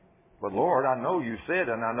 But Lord, I know you said,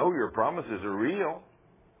 and I know your promises are real.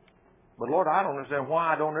 But Lord, I don't understand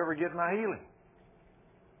why I don't ever get my healing.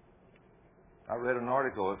 I read an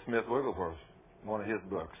article of Smith Wigglesworth, one of his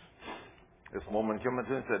books. This woman came to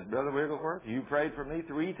him and said, Brother Wigglesworth, you prayed for me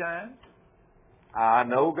 3 times. I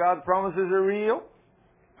know God's promises are real.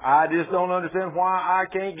 I just don't understand why I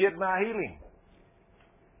can't get my healing.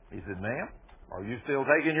 He said, ma'am, are you still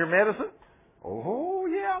taking your medicine? Oh,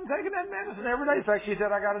 yeah, I'm taking that medicine every day. In fact, she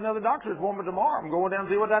said, I got another doctor's appointment tomorrow. I'm going down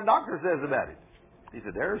to see what that doctor says about it. He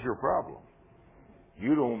said, there's your problem.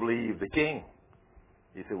 You don't believe the King.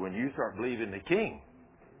 He said, when you start believing the King,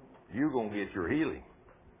 you're going to get your healing.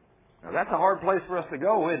 Now, that's a hard place for us to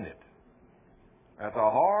go, isn't it? That's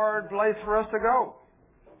a hard place for us to go.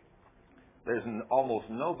 There's almost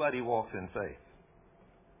nobody walks in faith.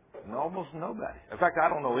 Almost nobody. In fact, I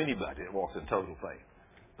don't know anybody that walks in total faith.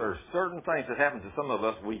 There's certain things that happen to some of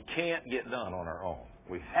us we can't get done on our own.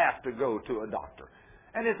 We have to go to a doctor.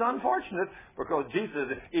 And it's unfortunate because Jesus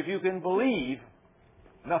said, if you can believe,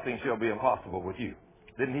 nothing shall be impossible with you.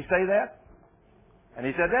 Didn't He say that? And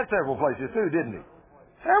He said that several places too, didn't He?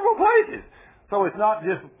 Several places. So it's not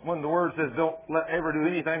just when the Word says don't ever do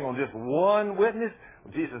anything on just one witness.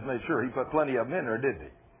 Jesus made sure He put plenty of them in there, didn't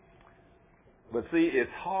He? But see,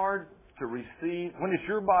 it's hard to receive when it's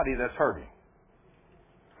your body that's hurting.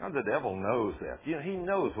 Now, the devil knows that. You know, he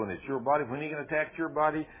knows when it's your body. When he can attack your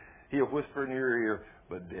body, he'll whisper in your ear,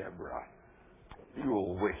 but Deborah, you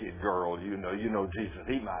old wicked girl, you know Jesus,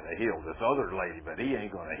 He might have healed this other lady, but He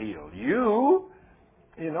ain't going to heal you.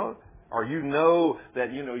 You know, or you know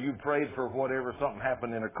that, you prayed for whatever, something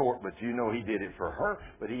happened in a court, but you know He did it for her,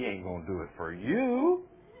 but He ain't going to do it for you.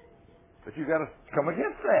 But you got to come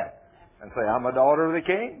against that and say, I'm a daughter of the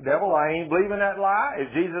King. Devil, I ain't believing that lie.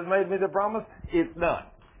 If Jesus made me the promise, it's done.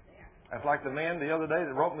 That's like the man the other day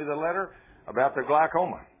that wrote me the letter about the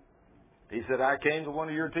glaucoma. He said, I came to one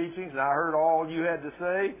of your teachings and I heard all you had to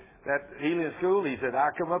say, that healing school. He said,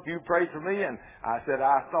 I come up, you prayed for me, and I said,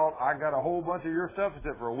 I thought I got a whole bunch of your stuff. He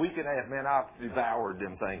said, for a week and a half, man, I've devoured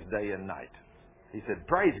them things day and night. He said,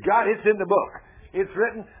 praise God, it's in the book. It's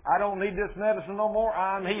written, I don't need this medicine no more,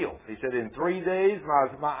 I'm healed. He said, in 3 days,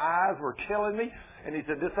 my eyes were killing me, and he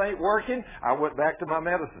said, this ain't working. I went back to my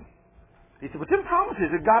medicine. He said, but them promises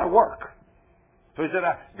have got to work. So he said,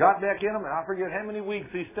 I got back in them, and I forget how many weeks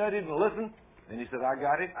he studied and listened. And he said, I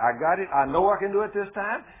got it. I know I can do it this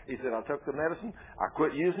time. He said, I took the medicine. I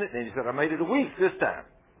quit using it. And he said, I made it a week this time.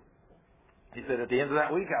 He said, at the end of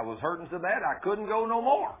that week, I was hurting so bad, I couldn't go no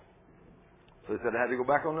more. So he said, I had to go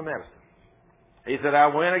back on the medicine. He said, I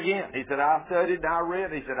went again. He said, I studied and I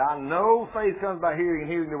read. He said, I know faith comes by hearing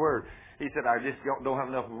and hearing the Word. He said, I just don't have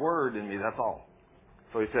enough Word in me, that's all.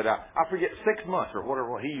 So he said, I forget 6 months or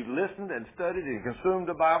whatever. He listened and studied and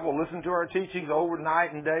consumed the Bible, listened to our teachings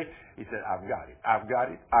overnight and day. He said, I've got it. I've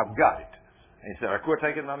got it. I've got it. And he said, I quit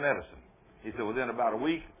taking my medicine. He said, within about a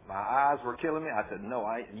week, my eyes were killing me. I said, no,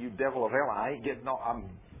 you devil of hell, I ain't getting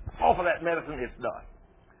I'm off of that medicine. It's done.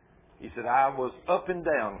 He said, I was up and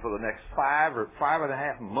down for the next 5 or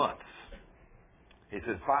 5.5 months. He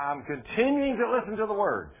said, I'm continuing to listen to the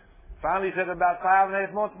Word. Finally, he said, about 5.5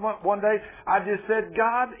 months, one day, I just said,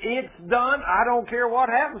 God, it's done. I don't care what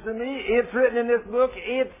happens to me. It's written in this book.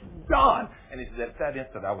 It's done. And he said, at that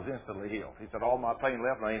instant, I was instantly healed. He said, all my pain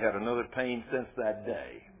left, and I ain't had another pain since that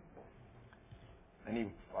day. And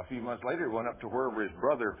a few months later, he went up to wherever his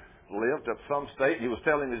brother lived, up some state. He was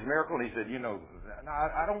telling his miracle, and he said, no,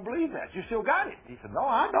 I don't believe that. You still got it. He said, no,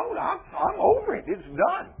 I don't. I'm over it. It's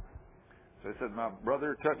done. So he said, my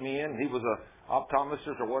brother took me in. He was a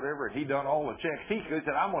optometrist or whatever, and he done all the checks. He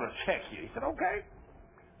said, I'm going to check you. He said, okay.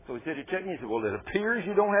 So he said, he checked me. He said, well, it appears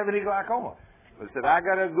you don't have any glaucoma. But he said, I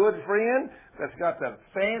got a good friend that's got the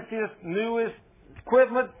fanciest, newest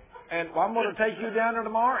equipment, and I'm going to take you down there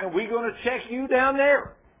tomorrow, and we're going to check you down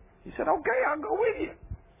there. He said, okay, I'll go with you.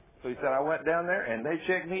 So he said, I went down there, and they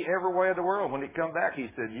checked me every way in the world. When he come back, he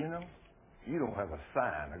said, you don't have a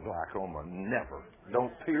sign of glaucoma. Never.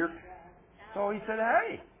 Don't appear. So he said,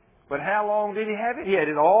 hey. But how long did he have it? He had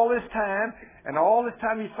it all this time, and all this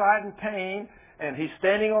time he's fighting pain, and he's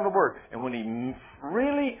standing on the Word. And when he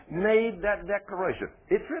really made that declaration,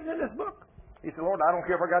 it's written in this book. He said, Lord, I don't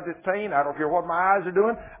care if I got this pain. I don't care what my eyes are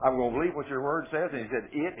doing. I'm going to believe what your Word says. And he said,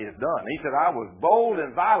 it is done. He said, I was bold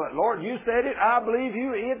and violent. Lord, you said it. I believe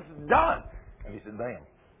you. It's done. And he said, bam.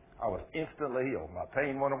 I was instantly healed. My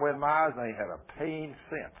pain went away in my eyes, and I ain't had a pain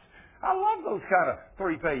since. I love those kind of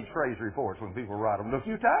 3-page praise reports when people write them. Don't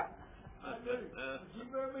you, Ty? You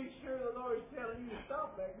better be sure the Lord always telling you to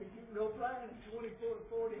stop that because you can go blind in 24 to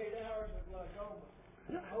 48 hours of glaucoma.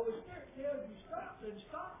 The Holy Spirit tells you stop, then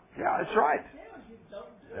stop. Yeah, that's right. It tells you don't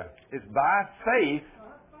do Yeah. it. It's by faith.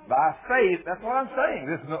 By faith. That's what I'm saying.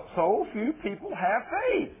 There's so few people have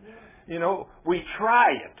faith. You know, we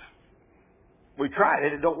try it. We try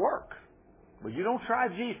it. It don't work. But you don't try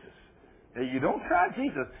Jesus. If you don't try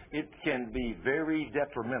Jesus, it can be very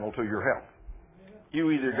detrimental to your health. You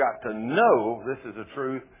either got to know this is the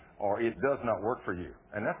truth or it does not work for you.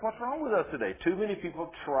 And that's what's wrong with us today. Too many people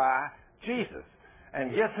try Jesus.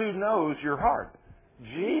 And guess who knows your heart?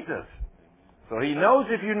 Jesus. So He knows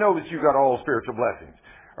if you know that you got all spiritual blessings.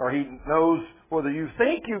 Or He knows whether you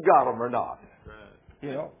think you got them or not.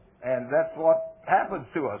 You know? And that's what happens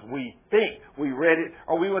to us. We think. We read it.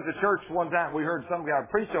 Or we went to church one time. We heard some guy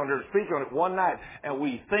preach on it or speak on it one night. And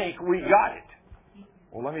we think we got it.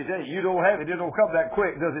 Well, let me tell you, you don't have it. It don't come that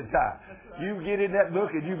quick, does it, Ty? Right. You get in that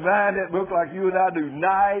book and you mind that book like you and I do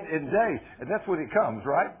night and day. And that's when it comes,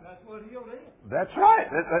 right? That's what He'll do. That's right.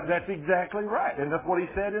 That's exactly right. And that's what he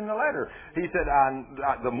said in the letter. He said,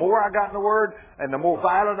 the more I got in the Word and the more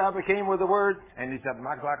violent I became with the Word, and he said,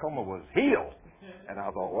 my glaucoma was healed. And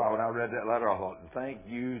I thought, wow, when I read that letter, I thought, thank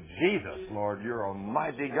you, Jesus, Lord, you're a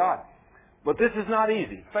mighty God. But this is not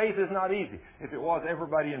easy. Faith is not easy. If it was,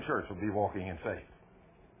 everybody in church would be walking in faith.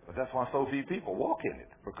 But that's why so few people walk in it,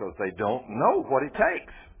 because they don't know what it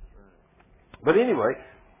takes. But anyway,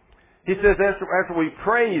 he says after we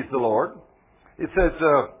praise the Lord, it says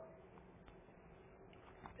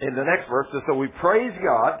in the next verse, so we praise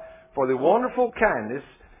God for the wonderful kindness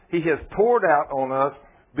He has poured out on us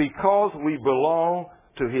because we belong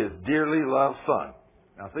to His dearly loved Son.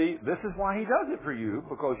 Now see, this is why He does it for you,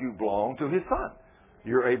 because you belong to His Son.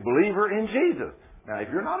 You're a believer in Jesus. Now, if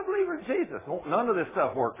you're not a believer in Jesus, none of this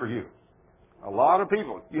stuff work for you. A lot of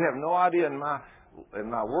people, you have no idea in my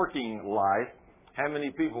working life how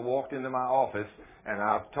many people walked into my office and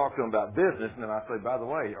I've talked to them about business, and then I say, by the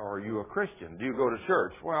way, are you a Christian? Do you go to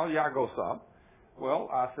church? Well, yeah, I go some. Well,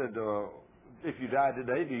 I said, if you died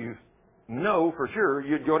today, do you know for sure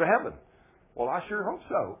you'd go to heaven? Well, I sure hope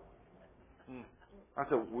so. I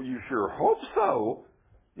said, well, you sure hope so?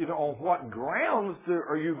 You know, on what grounds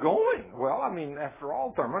are you going? Well, I mean, after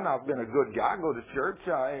all, Thurman, I've been a good guy. I go to church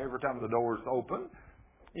every time the door's open.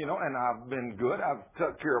 You know, and I've been good. I've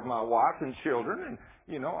took care of my wife and children, and,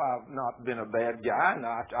 you know, I've not been a bad guy, and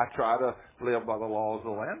I try to live by the laws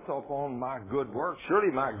of the land. So upon my good works, surely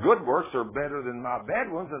my good works are better than my bad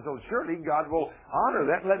ones, and so surely God will honor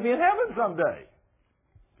that and let me in heaven someday.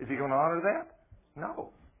 Is He going to honor that?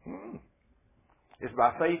 No. It's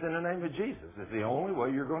by faith in the name of Jesus. It's the only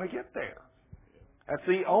way you're going to get there. That's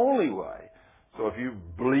the only way. So if you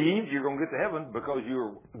believe you're going to get to heaven because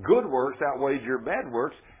your good works outweigh your bad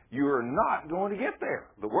works, you are not going to get there.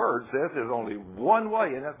 The Word says there's only one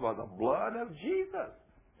way, and that's by the blood of Jesus.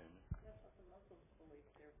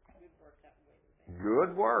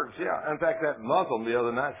 Good works, yeah. In fact, that Muslim the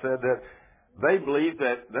other night said that they believe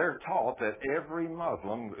that they're taught that every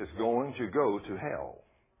Muslim is going to go to hell,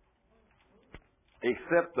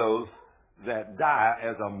 except those that die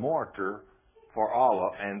as a martyr for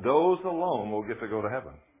Allah, and those alone will get to go to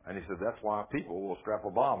heaven. And he said that's why people will strap a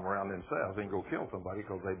bomb around themselves and go kill somebody,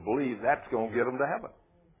 because they believe that's going to get them to heaven.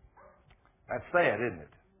 That's sad, isn't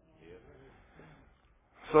it?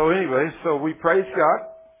 So anyway, so we praise God.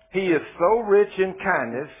 He is so rich in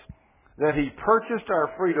kindness that He purchased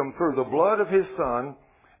our freedom through the blood of His Son,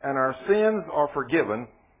 and our sins are forgiven.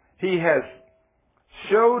 He has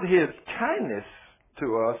showed His kindness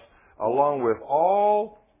to us along with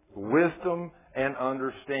all wisdom and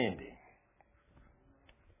understanding.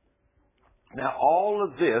 Now, all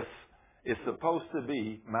of this is supposed to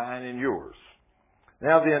be mine and yours.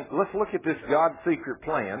 Now then, let's look at this God's secret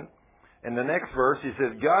plan. In the next verse, he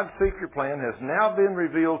says, God's secret plan has now been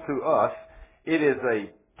revealed to us. It is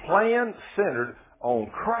a plan centered on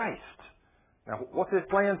Christ. Now, what's this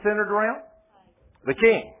plan centered around? The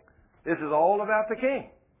King. This is all about the King.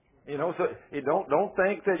 You know, so you don't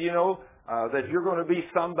think that, you know, that you're going to be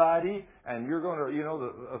somebody and you're going to, you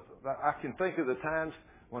know, I can think of the times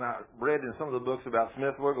when I read in some of the books about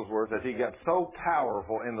Smith Wigglesworth that he got so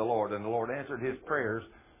powerful in the Lord and the Lord answered his prayers.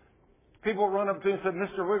 People run up to him and said,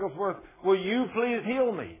 Mr. Wigglesworth, will you please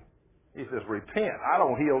heal me? He says, repent. I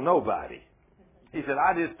don't heal nobody. He said,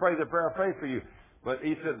 I just pray the prayer of faith for you. But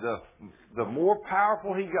he said the more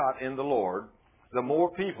powerful he got in the Lord, the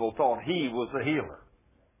more people thought he was the healer.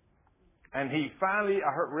 And he finally,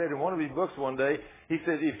 read in one of his books one day, he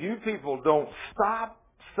said, if you people don't stop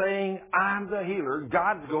saying I'm the healer,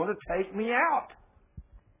 God's going to take me out.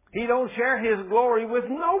 He don't share His glory with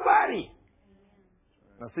nobody.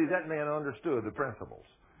 Now see, that man understood the principles.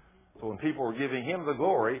 So when people were giving him the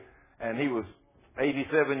glory, and he was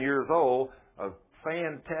 87 years old, a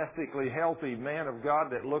fantastically healthy man of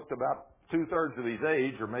God that looked about 2/3 of his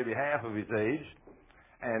age, or maybe half of his age,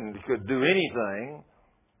 and could do anything,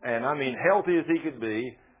 and I mean healthy as he could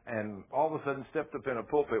be, and all of a sudden stepped up in a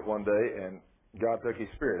pulpit one day, and God took his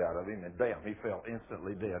spirit out of him, and bam, he fell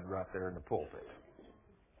instantly dead right there in the pulpit.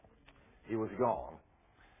 He was gone.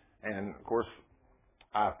 And of course,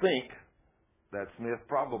 I think that Smith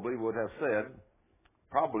probably would have said,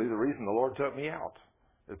 probably the reason the Lord took me out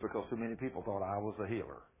is because so many people thought I was a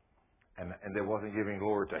healer. And they wasn't giving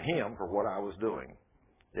glory to him for what I was doing.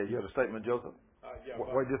 Yeah, you have a statement, Joseph?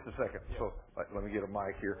 Wait just a second. Yeah. So let me get a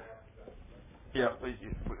mic here. Yeah,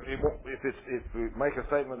 if we make a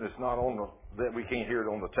statement that's not on that we can't hear it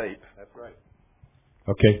on the tape. That's right.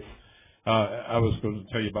 Okay. I was going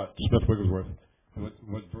to tell you about Smith Wigglesworth.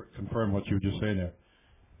 Confirm what you were just saying there.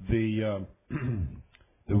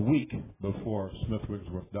 The week before Smith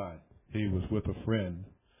Wigglesworth died, he was with a friend,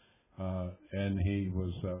 and he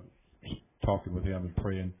was talking with him and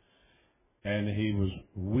praying, and he was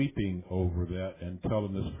weeping over that and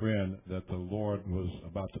telling his friend that the Lord was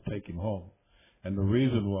about to take him home. And the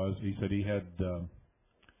reason was, he said he had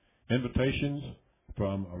invitations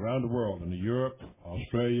from around the world, in Europe,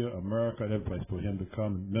 Australia, America, and every place, for him to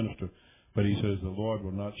come and minister. But he says the Lord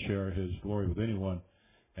will not share his glory with anyone.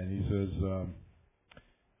 And he says,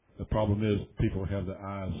 the problem is people have their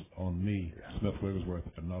eyes on me, Smith Wigglesworth,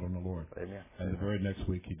 and not on the Lord. Amen. And the very next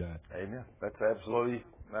week he died. Amen. That's absolutely,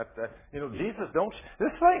 Jesus,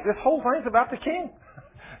 this whole thing's about the King.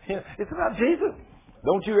 It's about Jesus.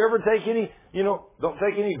 Don't you ever take don't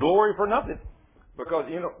take any glory for nothing. Because,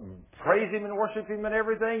 praise Him and worship Him in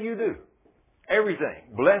everything you do.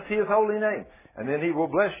 Everything. Bless His holy name. And then He will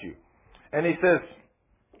bless you. And He says,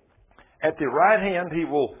 at the right hand, He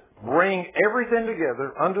will bring everything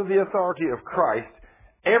together under the authority of Christ,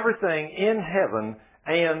 everything in heaven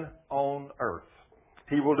and on earth.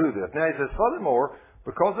 He will do this. Now He says, furthermore,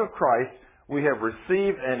 because of Christ, we have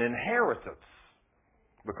received an inheritance.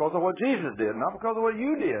 Because of what Jesus did, not because of what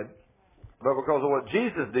you did, but because of what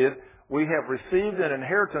Jesus did, we have received an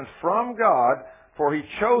inheritance from God, for He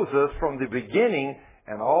chose us from the beginning,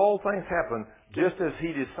 and all things happen just as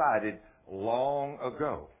He decided long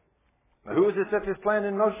ago. Now, who is it set this plan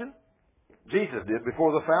in motion? Jesus did.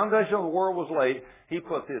 Before the foundation of the world was laid, He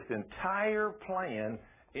put this entire plan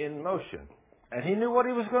in motion. And He knew what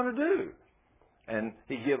He was going to do. And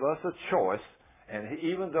He gave us a choice. And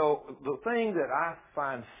even though the thing that I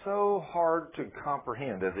find so hard to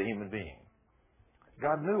comprehend as a human being,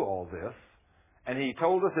 God knew all this. And He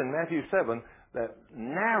told us in Matthew 7 that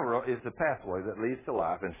narrow is the pathway that leads to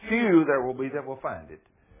life, and few there will be that will find it.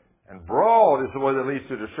 And broad is the way that leads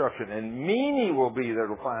to destruction, and many will be that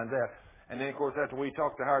will find that. And then, of course, after we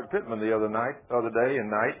talked to Howard Pittman the other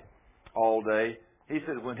day, all day, he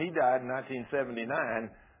said when he died in 1979,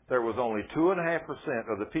 there was only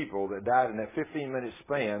 2.5% of the people that died in that 15-minute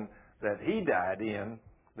span that he died in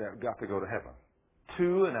that got to go to heaven.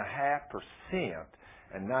 2.5%,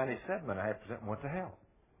 and 97.5% went to hell.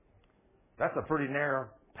 That's a pretty narrow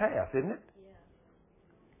path, isn't it?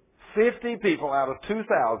 Yeah. 50 people out of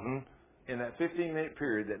 2,000 in that 15-minute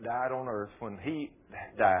period that died on earth when he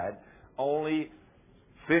died, only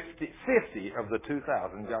 50 of the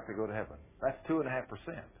 2,000 got to go to heaven. That's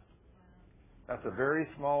 2.5%. That's a very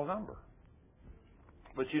small number.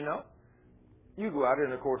 But you go out in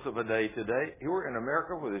the course of a day today. We're in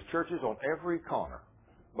America where there's churches on every corner.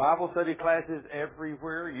 Bible study classes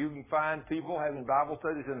everywhere. You can find people having Bible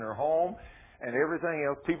studies in their home and everything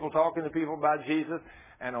else. People talking to people about Jesus.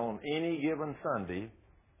 And on any given Sunday,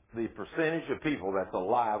 the percentage of people that's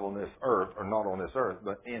alive on this earth, or not on this earth,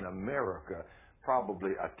 but in America,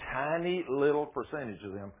 probably a tiny little percentage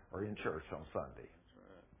of them are in church on Sunday.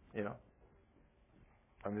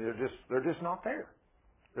 I mean, they're just not there.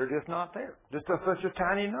 They're just not there. Just such a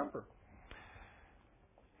tiny number.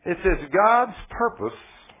 It says God's purpose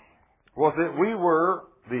was that we were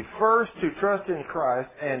the first to trust in Christ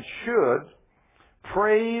and should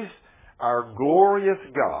praise our glorious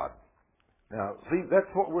God. Now, see,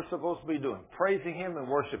 that's what we're supposed to be doing. Praising Him and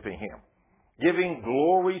worshiping Him. Giving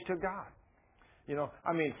glory to God.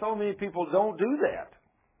 So many people don't do that.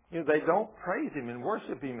 They don't praise Him and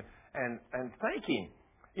worship Him and thank Him.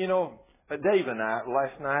 Dave and I,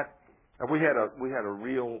 last night, we had a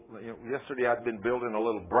real, yesterday I'd been building a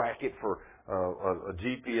little bracket for a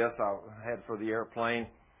GPS I had for the airplane,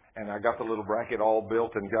 and I got the little bracket all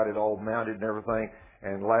built and got it all mounted and everything.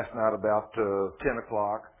 And last night about 10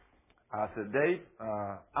 o'clock, I said, Dave,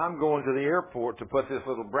 I'm going to the airport to put this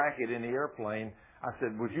little bracket in the airplane. I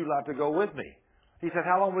said, would you like to go with me? He said,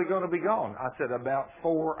 how long are we going to be gone? I said, about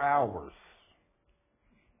 4 hours.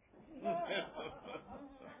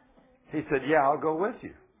 He said, yeah, I'll go with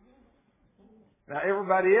you. Now,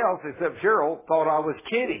 everybody else except Cheryl thought I was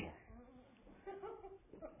kidding.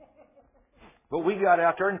 But we got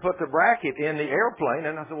out there and put the bracket in the airplane,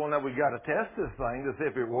 and I said, well, now we got to test this thing to see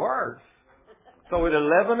if it works. So at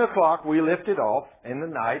 11 o'clock, we lifted off in the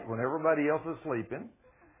night when everybody else is sleeping.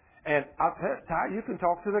 And I said, Ty, you can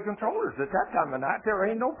talk to the controllers. At that time of night, there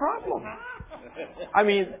ain't no problem. I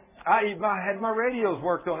mean, I had my radios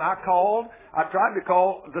worked on. I tried to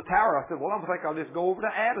call the tower. I said, well, I think I'll just go over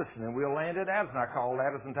to Addison, and we'll land at Addison. I called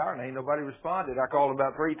Addison Tower, and ain't nobody responded. I called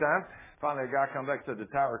about 3 times. Finally, a guy come back and said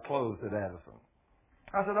the tower closed at Addison.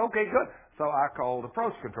 I said, okay, good. So I called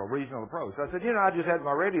approach control, regional approach. I said, I just had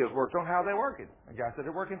my radios worked on. How are they working? The guy said,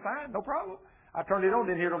 they're working fine, no problem. I turned it on,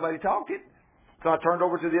 didn't hear nobody talking. So I turned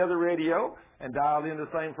over to the other radio and dialed in the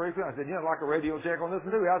same frequency. I said, like a radio check on this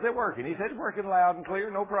and do. How's it working? He said, it's working loud and clear,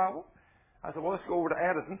 no problem. I said, well, let's go over to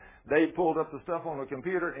Addison. They pulled up the stuff on the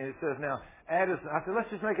computer, and it says now, Addison. I said, let's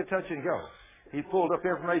just make a touch and go. He pulled up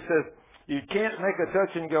information. He says, you can't make a touch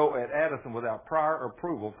and go at Addison without prior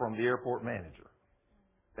approval from the airport manager.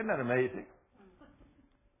 Isn't that amazing?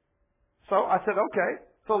 So I said, okay.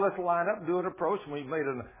 So let's line up and do an approach. And we made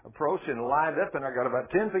an approach and lined up, and I got about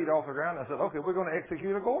 10 feet off the ground. I said, okay, we're going to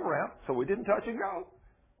execute a go-around. So we didn't touch and go.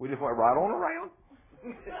 We just went right on around.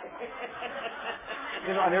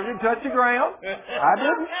 I never did touch the ground. I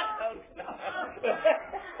didn't.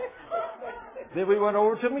 Then we went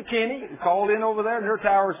over to McKinney, called in over there, and their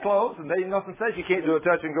tower's closed, and they nothing says you can't do a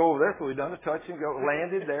touch and go over there. So we done a touch and go,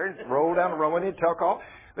 landed there, and rolled down the runway and took off.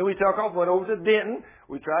 Then we took off, went over to Denton.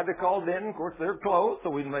 We tried to call Denton. Of course, they're closed, so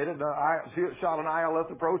we made shot an ILS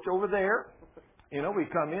approach over there. We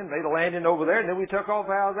come in, made a landing over there, and then we took off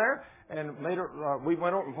out of there and we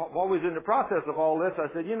went over. While we was in the process of all this, I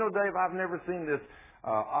said, Dave, I've never seen this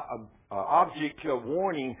object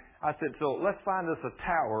warning. I said, so let's find us a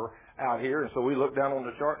tower out here. And so we looked down on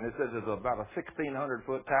the chart, and it says it's about a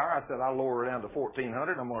 1,600-foot tower. I said, I'll lower it down to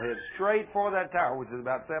 1,400. I'm going to head straight for that tower, which is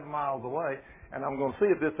about 7 miles away, and I'm going to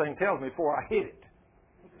see if this thing tells me before I hit it.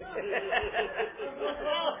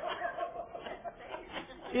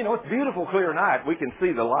 It's beautiful, clear night. We can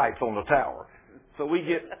see the lights on the tower. So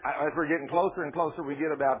as we're getting closer and closer, we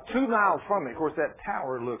get about 2 miles from it. Of course, that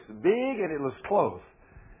tower looks big and it looks close.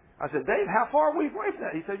 I said, Dave, how far are we away from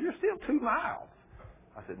that? He said, you're still 2 miles.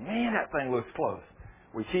 I said, man, that thing looks close.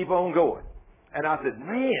 We keep on going. And I said,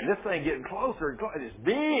 man, this thing getting closer and closer. It's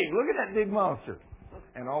big. Look at that big monster.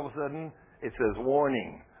 And all of a sudden, it says,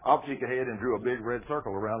 warning. Object ahead, and drew a big red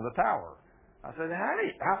circle around the tower. I said,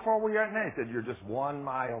 how far are we at now? He said, you're just 1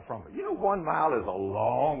 mile from it. 1 mile is a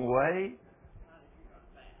long way.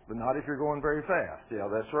 But not if you're going very fast. Yeah,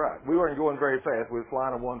 that's right. We weren't going very fast. We were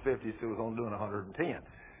flying a 150, so we was only doing 110.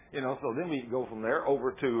 So then we go from there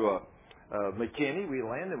over to McKinney. We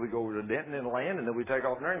land, then we go over to Denton and land, and then we take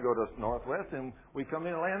off there and go to Northwest, and we come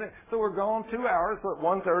in and land there. So we're gone 2 hours. So at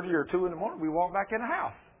 1:30 or 2 in the morning, we walk back in the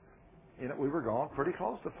house. We were gone pretty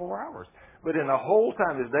close to 4 hours. But in the whole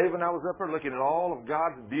time, as Dave and I was up there looking at all of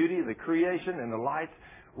God's beauty, the creation and the lights,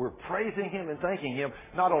 we're praising Him and thanking Him,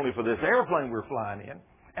 not only for this airplane we're flying in,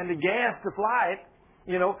 and the gas to fly it,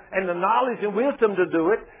 and the knowledge and wisdom to do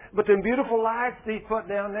it, but the beautiful lights He put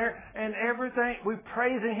down there and everything. We're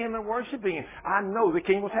praising Him and worshiping Him. I know the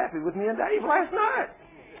King was happy with me and Dave last night.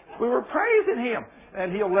 We were praising Him,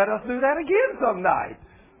 and He'll let us do that again some night.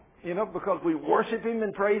 Because we worship Him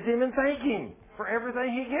and praise Him and thank Him for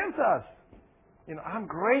everything He gives us. I'm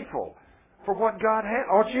grateful for what God has.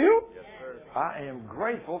 Aren't you? Yes, sir. I am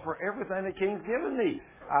grateful for everything the King's given me.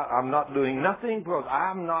 I'm not doing nothing because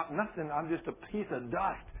I'm not nothing. I'm just a piece of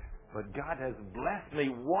dust. But God has blessed me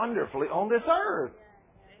wonderfully on this earth.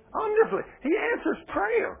 Wonderfully. He answers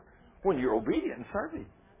prayer when you're obedient and serve Him.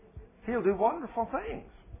 He'll do wonderful things.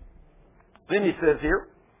 Then He says here,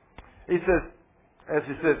 as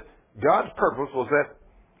He says, God's purpose was that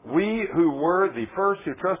we who were the first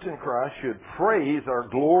to trust in Christ should praise our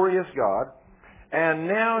glorious God. And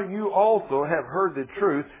now you also have heard the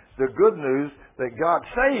truth, the good news that God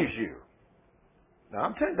saves you. Now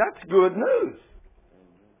I'm telling you, that's good news.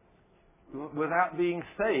 Without being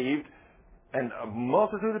saved, and a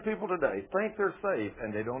multitude of people today think they're saved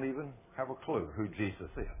and they don't even have a clue who Jesus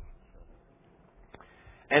is.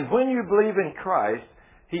 And when you believe in Christ,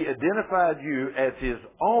 He identified you as His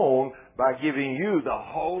own by giving you the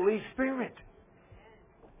Holy Spirit.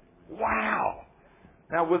 Wow!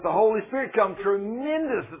 Now with the Holy Spirit comes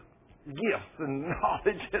tremendous gifts and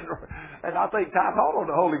knowledge. And I think Ty taught on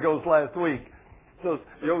the Holy Ghost last week. So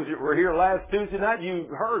those that were here last Tuesday night, you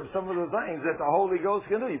heard some of the things that the Holy Ghost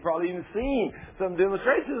can do. You probably even seen some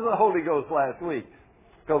demonstrations of the Holy Ghost last week.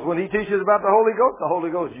 Because when he teaches about the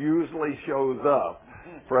Holy Ghost usually shows up.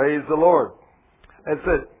 Praise the Lord. And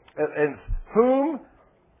said, and whom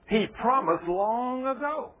he promised long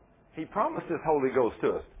ago. He promised this Holy Ghost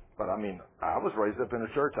to us. But I mean, I was raised up in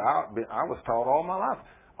a church. I was taught all my life.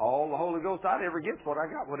 All the Holy Ghost I'd ever get is what I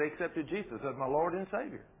got when I accepted Jesus as my Lord and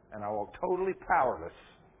Savior. And I walked totally powerless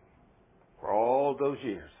for all those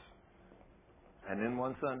years. And then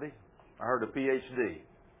one Sunday, I heard a PhD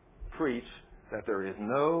preach that there is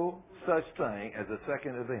no such thing as a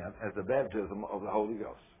second event as the baptism of the Holy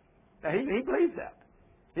Ghost. Now, he believed that.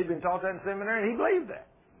 He'd been taught that in seminary, and he believed that.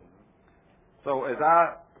 So as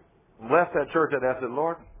I left that church, I said,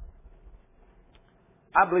 Lord,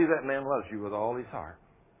 I believe that man loves you with all his heart,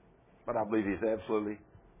 but I believe he's absolutely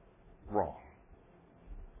wrong.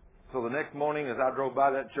 So the next morning, as I drove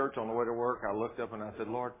by that church on the way to work, I looked up and I said,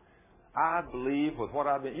 Lord, I believe with what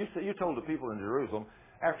I've been... You told the people in Jerusalem,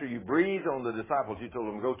 after you breathed on the disciples, you told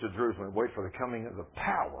them, go to Jerusalem and wait for the coming of the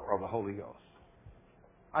power of the Holy Ghost.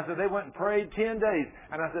 I said, they went and prayed 10 days.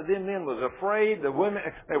 And I said, them men was afraid. The women,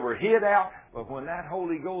 they were hid out. But when that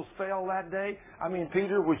Holy Ghost fell that day, I mean,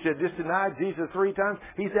 Peter, which had just denied Jesus 3 times,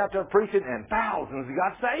 he's out there preaching and thousands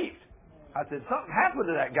got saved. I said, something happened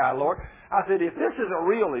to that guy, Lord. I said, if this is a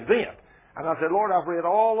real event, and I said, Lord, I've read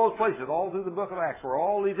all those places, all through the book of Acts, where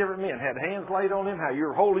all these different men had hands laid on them, how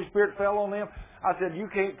your Holy Spirit fell on them. I said, you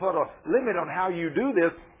can't put a limit on how you do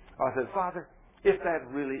this. I said, Father, if that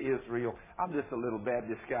really is real, I'm just a little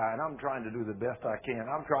Baptist guy, and I'm trying to do the best I can.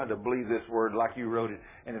 I'm trying to believe this word like you wrote it.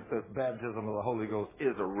 And if the baptism of the Holy Ghost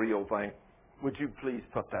is a real thing, would you please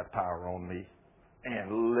put that power on me?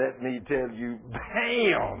 And let me tell you,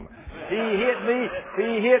 bam! He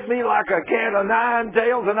hit me like a cat of 9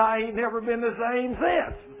 tails, and I ain't never been the same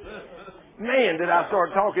since. Man, did I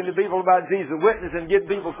start talking to people about Jesus, witnessing, getting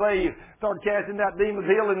people saved, start casting out demons,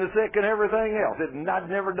 healing the sick, and everything else. I'd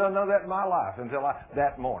never done none of that in my life until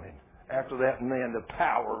that morning. After that, man, the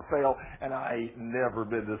power fell, and I ain't never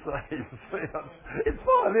been the same since. It's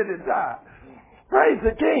fun, isn't it, Ty? Praise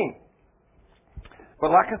the King.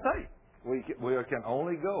 But like I say, we can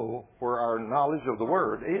only go where our knowledge of the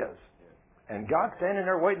Word is. And God's standing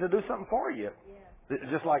there waiting to do something for you.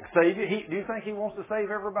 Just like save you. Do you think He wants to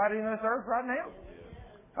save everybody in this earth right now?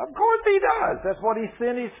 Of course He does. That's what He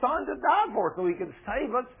sent His Son to die for, so He can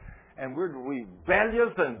save us. And we're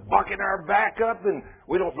rebellious and bucking our back up, and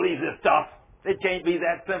we don't believe this stuff. It can't be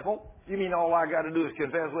that simple. You mean all I got to do is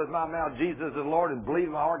confess with my mouth Jesus is Lord and believe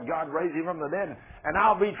in my heart God raised Him from the dead, and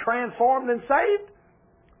I'll be transformed and saved?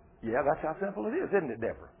 Yeah, that's how simple it is, isn't it,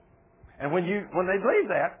 Deborah? And when they believe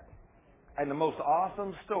that, and the most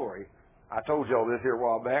awesome story, I told y'all this here a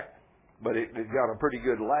while back, but it got a pretty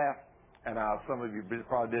good laugh, and some of you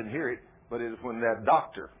probably didn't hear it, but it was when that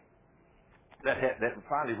doctor that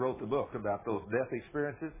finally wrote the book about those death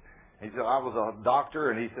experiences. He said, I was a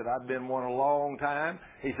doctor, and he said, I'd been one a long time.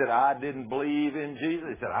 He said, I didn't believe in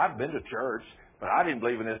Jesus. He said, I've been to church, but I didn't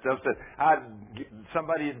believe in this stuff. He said,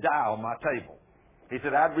 somebody would die on my table. He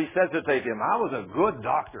said, I'd resuscitate him. I was a good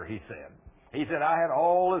doctor, he said. He said, I had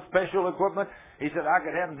all the special equipment. He said, I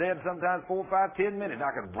could have them dead sometimes 4, 5, 10 minutes.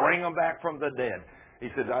 I could bring them back from the dead. He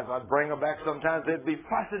said, I'd bring them back sometimes. They'd be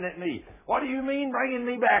fussing at me. What do you mean bringing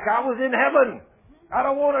me back? I was in heaven. I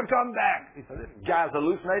don't want to come back. He said, this guy's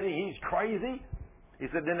hallucinating. He's crazy. He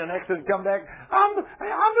said, then the next one come back. I was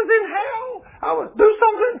in hell. Do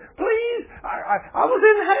something, please. I was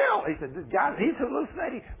in hell. He said, this guy, he's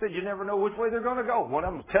hallucinating. He said, you never know which way they're going to go. One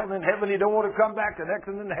of them's telling in heaven he don't want to come back. The next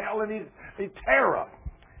one's in hell, and he's terror.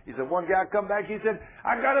 He said, one guy come back. He said,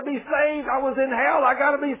 I got to be saved. I was in hell. I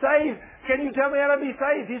got to be saved. Can you tell me how to be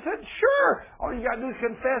saved? He said, sure. All you got to do is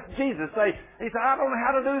confess Jesus. He said, I don't know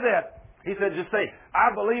how to do that. He said, just say,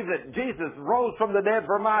 I believe that Jesus rose from the dead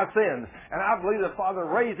for my sins, and I believe the Father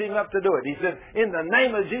raised Him up to do it. He said, in the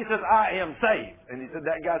name of Jesus, I am saved. And he said,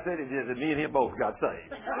 that guy said it, and me and him both got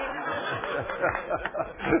saved.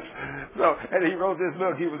 And he wrote this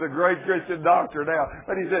book. He was a great Christian doctor now.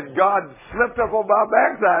 But he said, God slipped up on my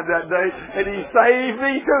backside that day, and He saved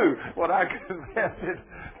me too. When I confessed it.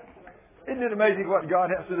 Isn't it amazing what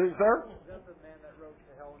God has to do, sir?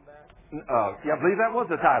 Yeah, I believe that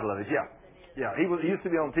was the title of it. Yeah. He used to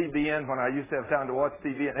be on TBN when I used to have time to watch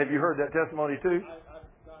TBN. Have you heard that testimony too?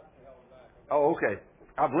 Oh, okay.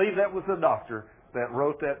 I believe that was the doctor that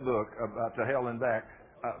wrote that book about To Hell and Back,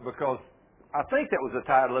 because I think that was the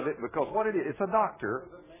title of it, because what it is, it's a doctor.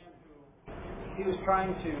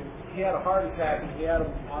 he had a heart attack, and he had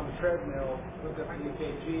him on the treadmill, looked up the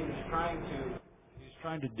EKG, and he was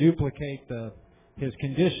trying to duplicate his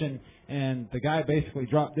condition, and the guy basically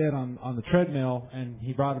dropped dead on the treadmill, and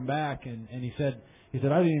he brought him back, and he said, I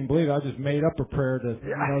didn't even believe it. I just made up a prayer to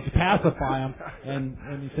pacify him.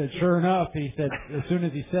 And he said, sure enough, he said, as soon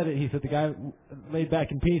as he said it, he said the guy laid back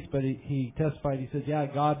in peace, but he testified, he said, yeah,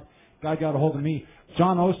 God got a hold of me.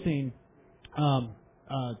 John Osteen,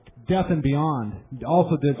 Death and Beyond,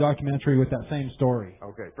 also did a documentary with that same story.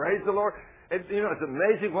 Okay, praise the Lord. It's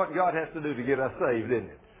amazing what God has to do to get us saved, isn't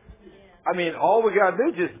it? I mean, all we got to do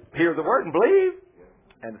is just hear the word and believe.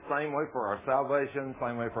 And the same way for our salvation,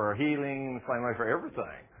 same way for our healing, same way for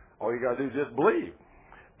everything. All you got to do is just believe.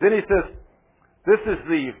 Then he says, this is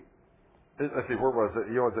let's see, where was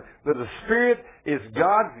it? That the Spirit is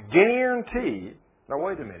God's guarantee. Now,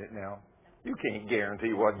 wait a minute now. You can't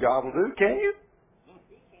guarantee what God will do, can you?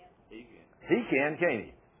 He can, can't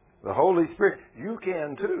he? The Holy Spirit, you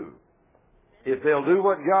can too. If they'll do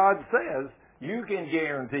what God says, you can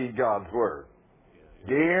guarantee God's Word.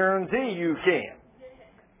 Guarantee you can.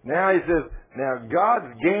 Now he says,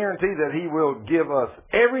 God's guarantee that He will give us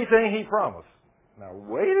everything He promised. Now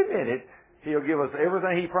wait a minute. He'll give us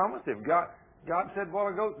everything He promised. If God said a while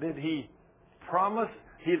ago, did He promise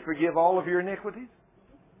He'd forgive all of your iniquities?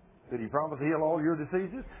 Did He promise to heal all your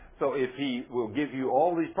diseases? So if He will give you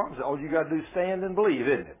all these promises, all you got to do is stand and believe,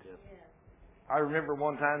 isn't it? I remember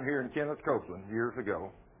one time here in Kenneth Copeland years ago,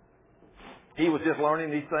 he was just learning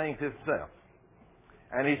these things himself.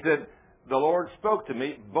 And he said, the Lord spoke to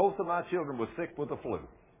me. Both of my children were sick with the flu.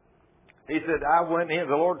 He said, I went in.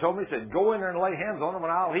 The Lord told me, He said, go in there and lay hands on them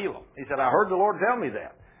and I'll heal them. He said, I heard the Lord tell me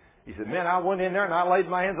that. He said, man, I went in there and I laid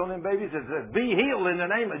my hands on them babies and said, be healed in the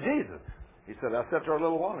name of Jesus. He said, I sat there a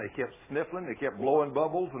little while and they kept sniffling. They kept blowing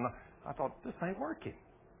bubbles. And I thought, this ain't working.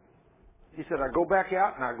 He said, I go back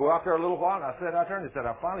out and I go out there a little while and I sat out there and he said,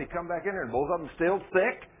 I finally come back in there and both of them still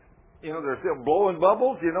sick. You know, they're still blowing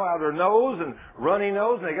bubbles, out of their nose and runny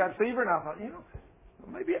nose, and they got fever. And I thought,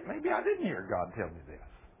 maybe I didn't hear God tell me this.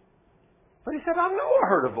 But he said, I know I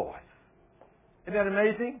heard a voice. Isn't that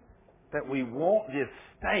amazing? That we won't just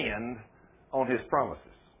stand on His promises.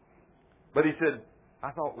 But he said, I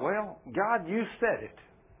thought, well, God, you said it.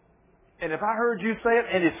 And if I heard you say it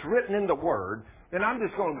and it's written in the Word, then I'm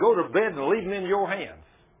just going to go to bed and leave them in your hands.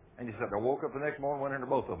 And he said, I woke up the next morning, went into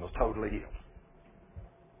both of them, was totally healed.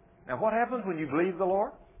 Now, what happens when you believe the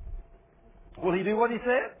Lord? Will He do what He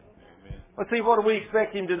said? Amen. Let's see, what do we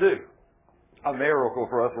expect Him to do? A miracle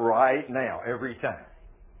for us right now, every time.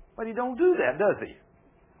 But He don't do that, does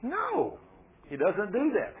He? No. He doesn't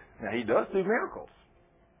do that. Now, He does do miracles.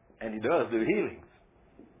 And He does do healings.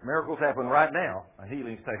 Miracles happen right now, and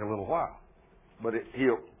healings take a little while. But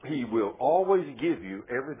He will always give you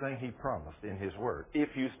everything He promised in His Word, if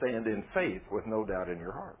you stand in faith with no doubt in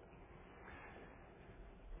your heart.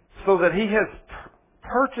 So that He has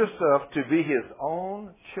purchased us to be His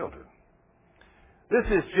own children. This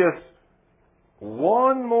is just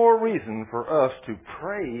one more reason for us to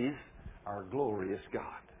praise our glorious God.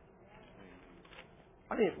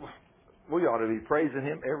 I mean, we ought to be praising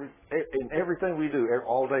Him in everything we do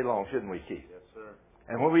all day long, shouldn't we, Keith? Yes, sir.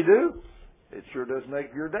 And when we do, it sure does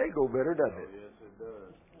make your day go better, doesn't it? Yes, it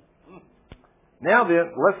does. Now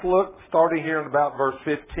then, let's look, starting here in about verse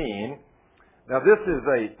 15. Now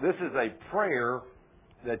this is a prayer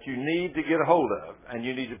that you need to get a hold of, and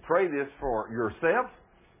you need to pray this for yourself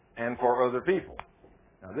and for other people.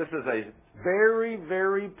 Now this is a very,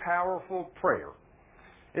 very powerful prayer.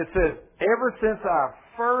 It says, ever since I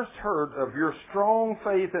first heard of your strong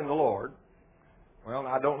faith in the Lord, well,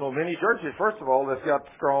 I don't know many churches, first of all, that's got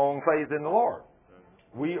strong faith in the Lord.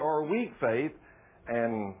 We are weak faith,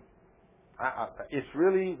 and it's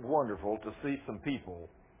really wonderful to see some people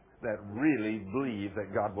that really believe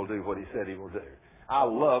that God will do what He said He will do. I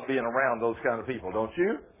love being around those kind of people, don't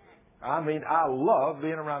you? I mean, I love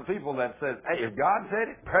being around people that says, hey, if God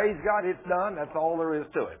said it, praise God, it's done. That's all there is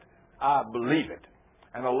to it. I believe it.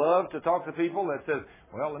 And I love to talk to people that says,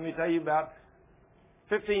 well, let me tell you about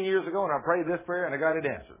 15 years ago and I prayed this prayer and I got it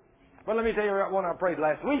answered. Well, let me tell you about one I prayed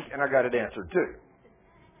last week and I got it answered too.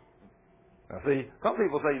 Now see, some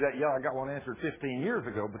people say that, yeah, I got one answered 15 years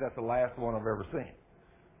ago, but that's the last one I've ever seen.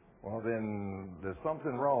 Well, then there's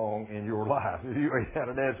something wrong in your life if you ain't had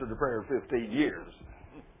an answer to prayer in 15 years.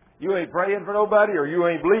 You ain't praying for nobody or you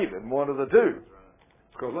ain't believing, one of the two.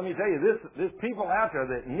 Because let me tell you, there's people out there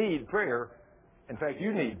that need prayer. In fact,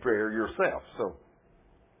 you need prayer yourself. So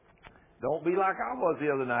don't be like I was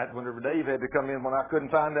the other night whenever Dave had to come in when I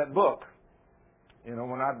couldn't find that book. You know,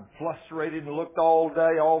 when I frustrated and looked all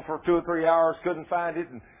day, all for 2 or 3 hours, couldn't find it.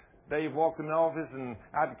 And Dave walked in the office, and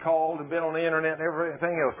I'd called and been on the internet and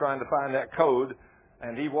everything else trying to find that code.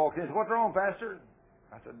 And he walked in and said, "What's wrong, Pastor?"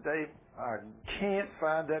 I said, "Dave, I can't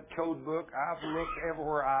find that code book. I've looked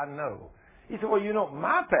everywhere I know." He said, "Well, you know,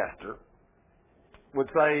 my pastor would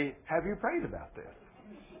say, 'Have you prayed about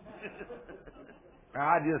this?'"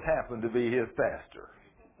 I just happened to be his pastor.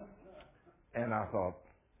 And I thought,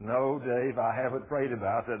 "No, Dave, I haven't prayed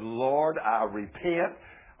about it." I said, "Lord, I repent."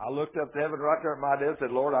 I looked up to heaven right there at my desk and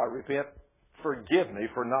said, "Lord, I repent. Forgive me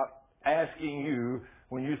for not asking you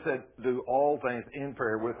when you said do all things in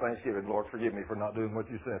prayer with thanksgiving. Lord, forgive me for not doing what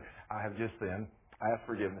you said. I have just sinned. I ask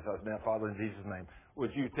forgiveness." I said, "Now, Father, in Jesus' name,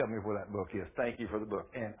 would you tell me where that book is? Thank you for the book."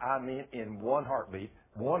 And I mean, in one heartbeat,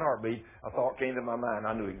 a thought came to my mind.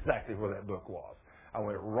 I knew exactly where that book was. I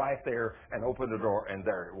went right there and opened the door, and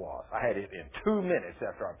there it was. I had it in 2 minutes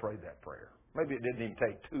after I prayed that prayer. Maybe it didn't even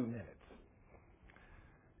take 2 minutes.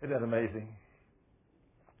 Isn't that amazing?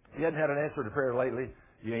 If you hadn't had an answer to prayer lately,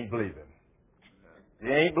 you ain't believing.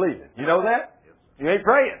 You ain't believing. You know that? You ain't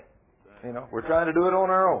praying. You know, we're trying to do it on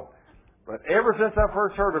our own. But ever since I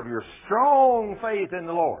first heard of your strong faith in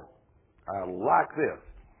the Lord, I like this,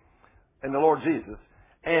 in the Lord Jesus,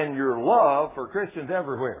 and your love for Christians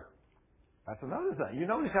everywhere. That's another thing. You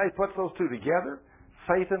notice how he puts those two together?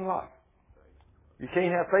 Faith and love. You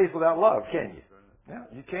can't have faith without love, can you? No,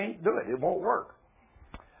 you can't do it. It won't work.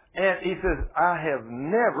 And he says, "I have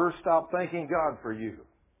never stopped thanking God for you."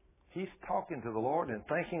 He's talking to the Lord and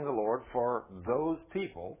thanking the Lord for those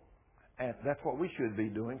people. And that's what we should be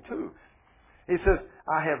doing too. He says,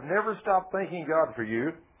 "I have never stopped thanking God for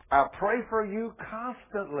you. I pray for you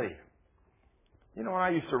constantly." You know, when I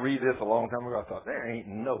used to read this a long time ago, I thought, there ain't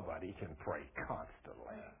nobody can pray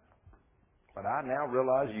constantly. But I now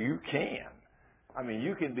realize you can. I mean,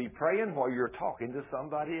 you can be praying while you're talking to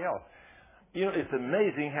somebody else. You know, it's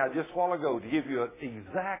amazing how just a while ago, to give you an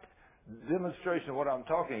exact demonstration of what I'm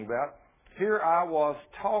talking about, here I was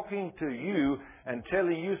talking to you and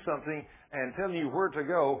telling you something and telling you where to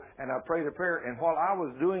go, and I prayed a prayer, and while I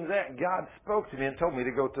was doing that, God spoke to me and told me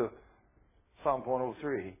to go to Psalm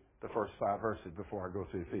 103, the first 5 verses before I go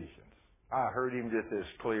to Ephesians. I heard him just as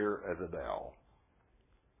clear as a bell.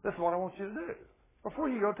 This is what I want you to do. Before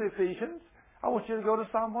you go to Ephesians, I want you to go to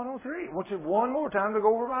Psalm 103. I want you one more time to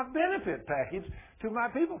go over my benefit package to my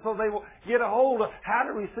people so they will get a hold of how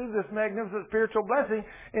to receive this magnificent spiritual blessing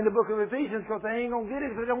in the book of Ephesians, because they ain't going to get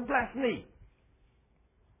it if they don't bless me.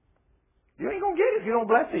 You ain't going to get it if you don't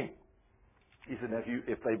bless him. He said, now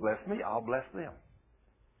if they bless me, I'll bless them.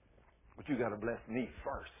 But you got to bless me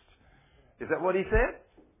first. Is that what he said?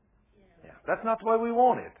 Yeah. That's not the way we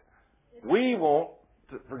want it. We want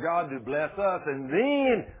for God to bless us, and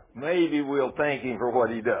then maybe we'll thank him for what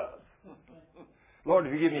he does. Lord,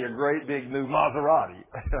 if you give me a great big new Maserati,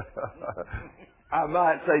 I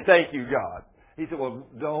might say, thank you, God. He said, well,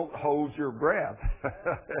 don't hold your breath.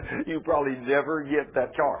 You probably never get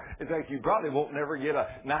that car. In fact, you probably won't never get a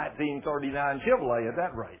 1939 Chevrolet at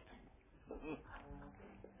that rate.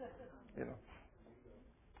 You know.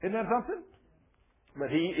 Isn't that something? But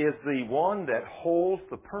he is the one that holds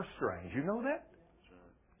the purse strings. You know that?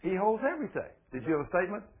 He holds everything. Did you have a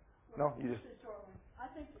statement? No, you just...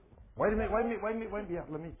 Wait a minute. Yeah,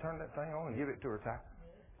 let me turn that thing on and give it to her, Ty.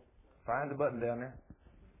 Find the button down there.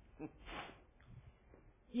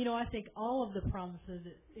 You know, I think all of the promises,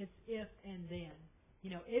 it's if and then.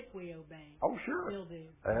 You know, if we obey. Oh, sure. We'll do.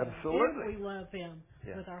 Absolutely. If we love him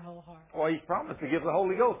with our whole heart. Well, he's promised to give the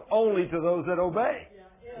Holy Ghost only to those that obey.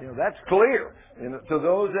 You know, that's clear. And to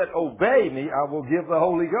those that obey me, I will give the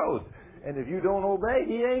Holy Ghost. And if you don't obey,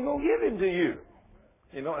 he ain't going to give him to you.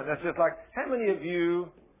 You know, and that's just like, how many of you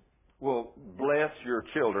will bless your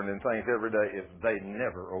children and things every day if they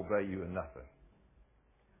never obey you in nothing?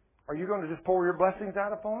 Are you going to just pour your blessings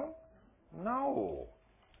out upon them? No.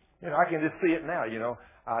 You know, I can just see it now, you know.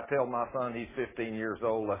 I tell my son, he's 15 years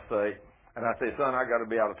old, let's say, and I say, son, I got to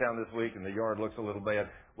be out of town this week and the yard looks a little bad.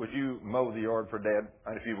 Would you mow the yard for Dad?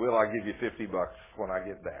 And if you will, I'll give you $50 when I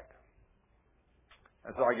get back.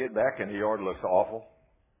 And so I get back and the yard looks awful.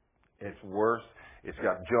 It's worse. It's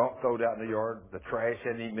got junk thrown out in the yard. The trash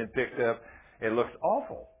hadn't even been picked up. It looks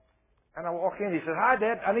awful. And I walk in. He says, hi,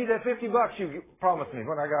 Dad. I need that $50 you promised me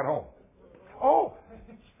when I got home. Oh.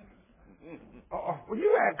 Well,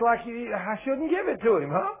 you act like I shouldn't give it to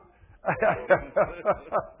him, huh?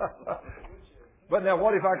 But now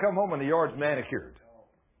what if I come home and the yard's manicured?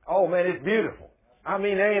 Oh, man, it's beautiful. I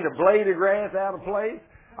mean, there ain't a blade of grass out of place.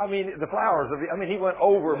 I mean, the flowers he went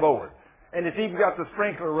overboard. And it's even got the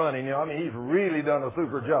sprinkler running, you know. I mean, he's really done a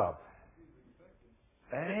super job.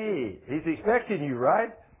 Hey, he's expecting you, right?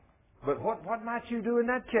 But what might you do in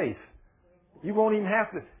that case? You won't even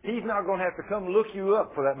have to, he's not going to have to come look you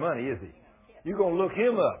up for that money, is he? You're going to look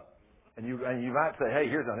him up. And you might say, hey,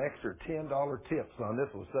 here's an extra $10 tip, son.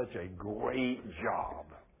 This was such a great job.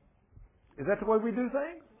 Is that the way we do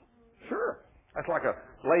things? Sure. That's like a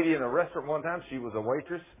lady in a restaurant one time. She was a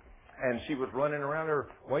waitress, and she was running around there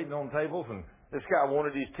waiting on tables, and this guy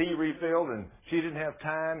wanted his tea refilled, and she didn't have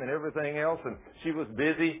time and everything else, and she was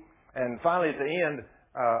busy. And finally, at the end,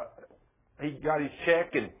 he got his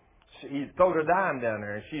check, and he throwed a dime down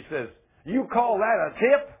there, and she says, you call that a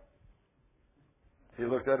tip? He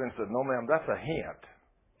looked at her and said, no, ma'am, that's a hint.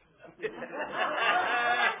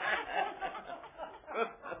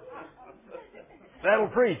 That'll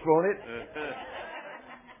preach, won't it?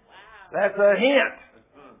 That's a hint.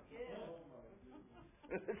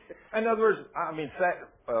 In other words,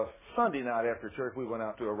 Sunday night after church, we went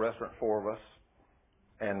out to a restaurant, 4 of us,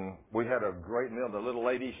 and we had a great meal. The little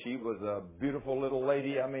lady, she was a beautiful little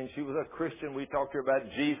lady. She was a Christian. We talked to her about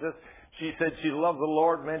Jesus. She said she loved the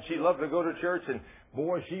Lord, man. She loved to go to church, and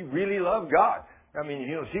boy, she really loved God.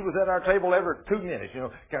 She was at our table every 2 minutes.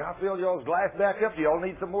 Can I fill y'all's glass back up? Do y'all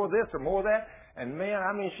need some more of this or more of that? And man,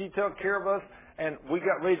 she took care of us, and we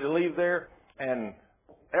got ready to leave there, and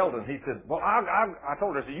Eldon, he said, well, I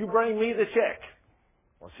told her, I said, you bring me the check.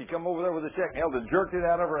 Well, she come over there with the check, and Eldon jerked it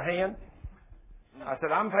out of her hand. I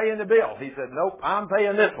said, I'm paying the bill. He said, nope, I'm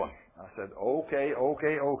paying this one. I said, okay.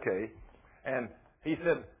 And he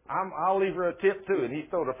said, I'll leave her a tip too. And he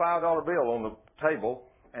threw a $5 bill on the table,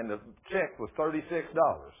 and the check was $36.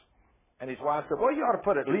 And his wife said, well, you ought to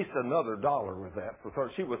put at least another $1 with that.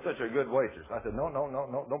 She was such a good waitress. I said, no,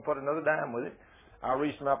 don't put another dime with it. I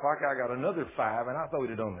reached in my pocket, I got another $5, and I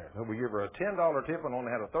throwed it on there. So we give her a $10 tip and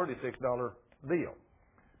only had a $36 deal.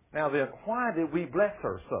 Now then, why did we bless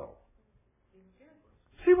her so?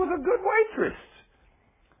 She was a good waitress.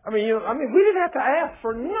 We didn't have to ask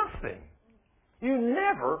for nothing. You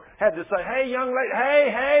never had to say, hey, young lady,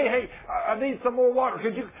 hey, I need some more water.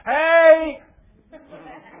 Could you, hey!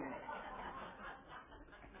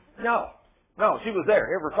 No, she was there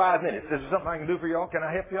every 5 minutes. Is there something I can do for y'all? Can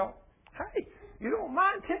I help y'all? Hey, you don't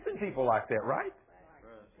mind tipping people like that, right?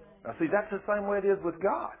 Now, see, that's the same way it is with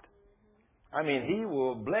God. He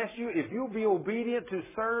will bless you. If you'll be obedient to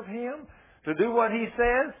serve Him, to do what He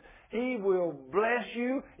says, He will bless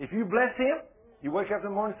you. If you bless Him, you wake up in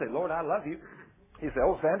the morning and say, Lord, I love you. He said,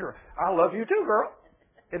 oh, Sandra, I love you too, girl.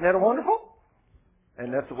 Isn't that wonderful?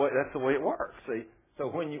 And that's the way it works, see. So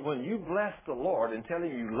when you bless the Lord and tell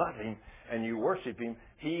Him you love Him and you worship Him,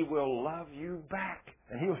 He will love you back.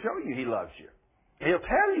 And He'll show you He loves you. He'll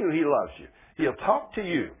tell you He loves you. He'll talk to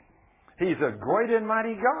you. He's a great and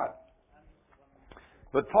mighty God.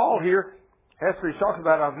 But Paul here, after he's talking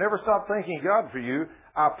about, I've never stopped thanking God for you.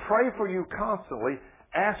 I pray for you constantly,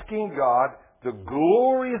 asking God, the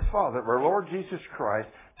glorious Father of our Lord Jesus Christ,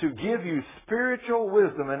 to give you spiritual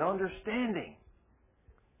wisdom and understanding.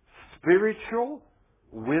 Spiritual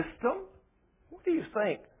wisdom? What do you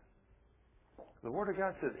think? The Word of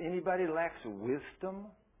God says, anybody lacks wisdom,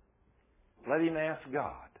 let him ask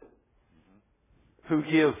God, who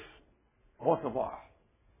gives once in a while.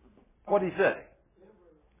 What did he say?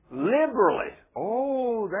 Liberally.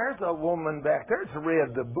 Oh, there's a woman back there that's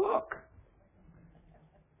read the book.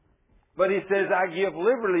 But he says, I give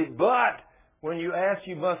liberally, but when you ask,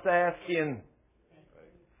 you must ask in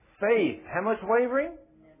faith. How much wavering?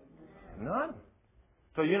 None.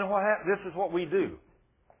 So you know what happens? This is what we do.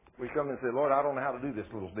 We come and say, Lord, I don't know how to do this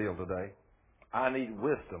little deal today. I need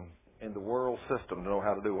wisdom in the world system to know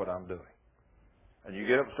how to do what I'm doing. And you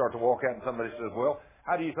get up and start to walk out, and somebody says, well,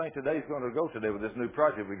 how do you think today's going to go today with this new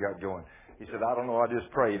project we got going? He said, I don't know. I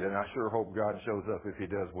just prayed, and I sure hope God shows up. If He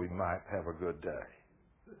does, we might have a good day.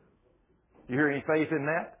 You hear any faith in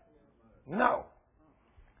that? No.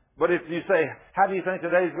 But if you say, how do you think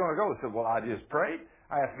today's going to go? He said, well, I just prayed.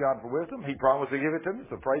 I asked God for wisdom. He promised to give it to me.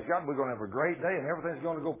 So praise God, we're going to have a great day, and everything's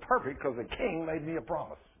going to go perfect because the King made me a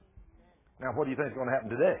promise. Now, what do you think is going to happen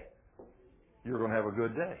today? You're going to have a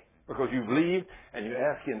good day because you believed and you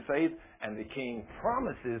ask in faith, and the King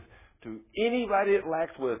promises to anybody that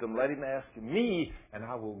lacks wisdom, let him ask me, and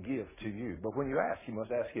I will give to you. But when you ask, you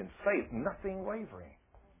must ask in faith, nothing wavering.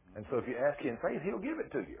 And so if you ask in faith, He'll give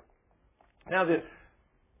it to you. Now, the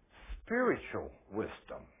spiritual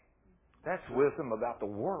wisdom, that's wisdom about the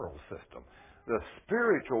world system. The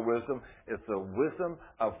spiritual wisdom is the wisdom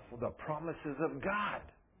of the promises of God.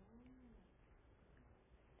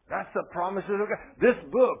 That's the promises of God. This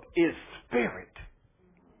book is spirit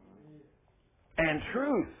and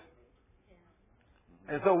truth.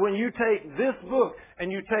 And so when you take this book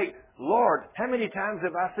and you take, Lord, how many times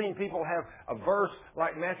have I seen people have a verse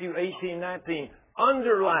like Matthew 18:19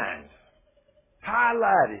 underlined?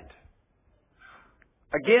 Highlighted.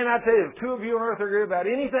 Again, I tell you, if two of you on earth agree about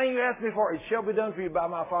anything you ask me for, it shall be done for you by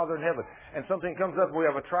my Father in heaven. And something comes up, we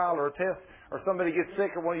have a trial or a test, or somebody gets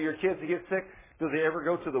sick, or one of your kids gets sick, do they ever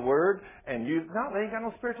go to the Word and use? No, they ain't got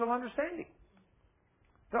no spiritual understanding.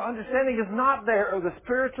 The understanding is not there of the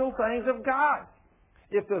spiritual things of God.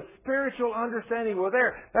 If the spiritual understanding were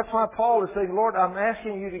there, that's why Paul is saying, Lord, I'm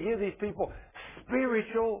asking you to give these people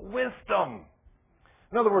spiritual wisdom.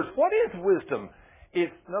 In other words, what is wisdom?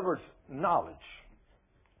 It's, in other words, knowledge.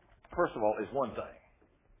 First of all, is one thing.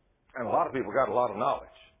 And a lot of people got a lot of knowledge.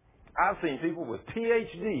 I've seen people with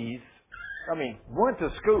PhDs, went to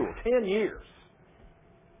school 10 years,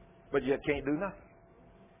 but yet can't do nothing.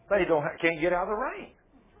 They can't get out of the rain.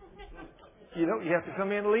 You have to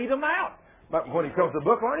come in and lead them out. But when it comes to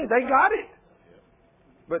book learning, they got it.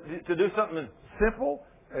 But to do something simple,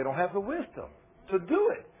 they don't have the wisdom to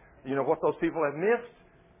do it. You know what those people have missed?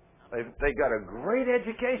 They got a great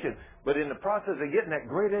education, but in the process of getting that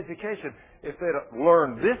great education, if they'd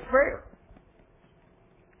learned this prayer,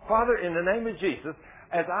 Father, in the name of Jesus,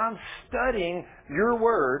 as I'm studying your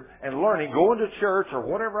word and learning, going to church or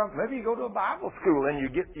whatever, maybe you go to a Bible school and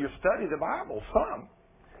you study the Bible some.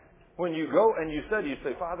 When you go and you study, you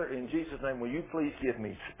say, Father, in Jesus' name, will you please give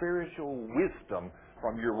me spiritual wisdom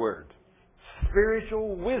from your word?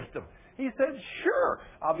 Spiritual wisdom. He said, sure,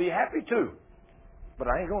 I'll be happy to. But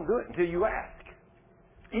I ain't going to do it until you ask.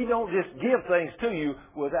 He don't just give things to you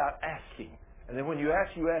without asking. And then when you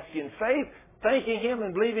ask in faith, thanking Him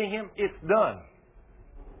and believing Him, it's done.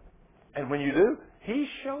 And when you do, He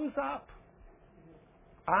shows up.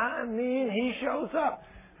 He shows up.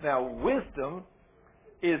 Now, wisdom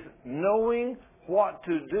is knowing what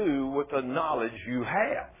to do with the knowledge you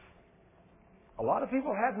have. A lot of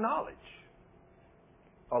people have knowledge.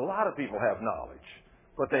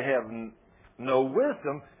 But they have no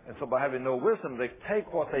wisdom, and so by having no wisdom, they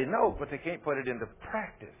take what they know, but they can't put it into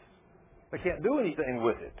practice. They can't do anything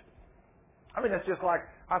with it. That's just like,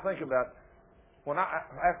 I think about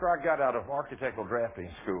after I got out of architectural drafting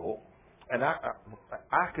school, and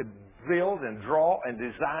I could build and draw and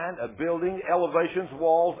design a building, elevations,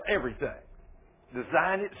 walls, everything.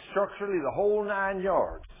 Design it structurally, the whole 9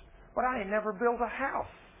 yards. But I ain't never built a house.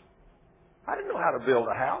 I didn't know how to build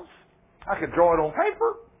a house. I could draw it on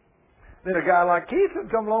paper. Then a guy like Keith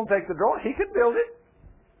would come along, take the drawing. He could build it.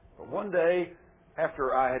 But one day,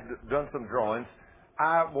 after I had done some drawings,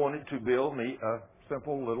 I wanted to build me a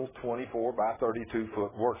simple little 24 by 32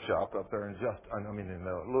 foot workshop up there in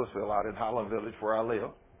Louisville, out in Highland Village where I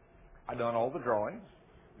live. I done all the drawings,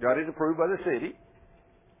 got it approved by the city,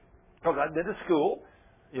 because I'd been to school,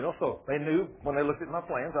 so they knew when they looked at my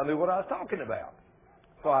plans, I knew what I was talking about.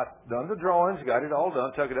 So I done the drawings, got it all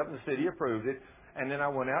done, took it up, and the city approved it. And then I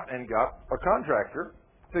went out and got a contractor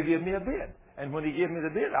to give me a bid. And when he gave me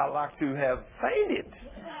the bid, I like to have fainted.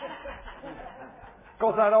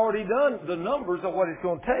 Because I'd already done the numbers of what it's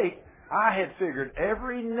going to take. I had figured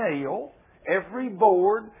every nail, every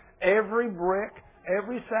board, every brick,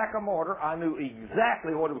 every sack of mortar. I knew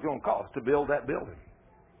exactly what it was going to cost to build that building.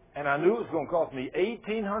 And I knew it was going to cost me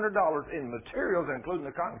 $1,800 in materials, including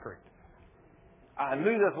the concrete. I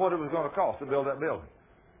knew that's what it was going to cost to build that building.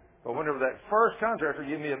 But whenever that first contractor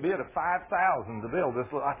gave me a bid of $5,000 to build this,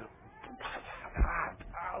 I said,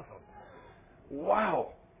 $5,000.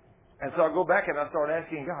 Wow. And so I go back and I start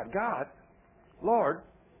asking God, Lord,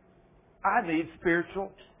 I need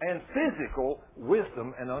spiritual and physical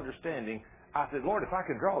wisdom and understanding. I said, Lord, if I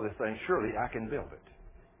can draw this thing, surely I can build it.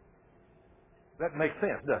 That makes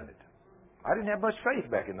sense, doesn't it? I didn't have much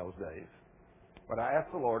faith back in those days. But I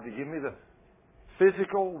asked the Lord to give me the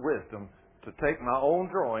physical wisdom to take my own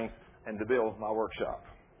drawings and to build my workshop.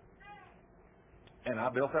 And I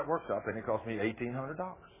built that workshop, and it cost me $1,800.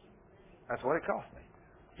 That's what it cost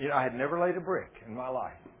me. I had never laid a brick in my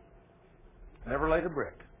life. Never laid a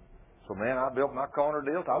brick. So, I built my corner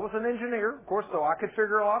deals. I was an engineer, of course, so I could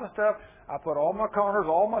figure a lot of stuff. I put all my corners,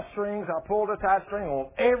 all my strings. I pulled a tie string on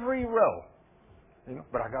every row.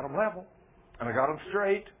 But I got them level, and I got them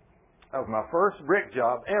straight. That was my first brick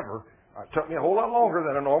job ever. It took me a whole lot longer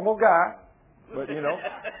than a normal guy. But, that's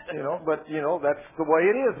the way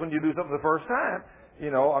it is when you do something the first time.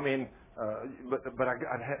 But I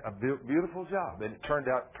had a beautiful job, and it turned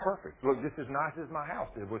out perfect. Look, just as nice as my house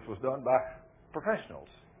did, which was done by professionals.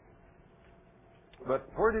 But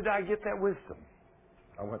where did I get that wisdom?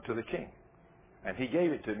 I went to the king, and he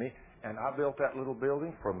gave it to me, and I built that little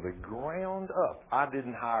building from the ground up. I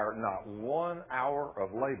didn't hire not 1 hour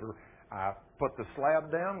of labor. I put the slab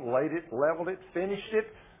down, laid it, leveled it, finished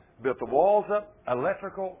it, built the walls up,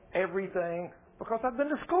 electrical, everything, because I've been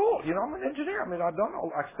to school. I'm an engineer.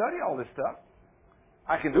 I study all this stuff.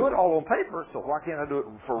 I can do it all on paper, so why can't I do it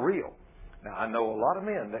for real? Now, I know a lot of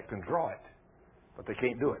men that can draw it, but they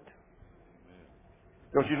can't do it.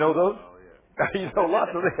 Don't you know those? Oh, yeah. You know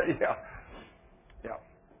lots of them, yeah. Yeah.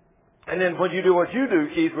 And then when you do what you do,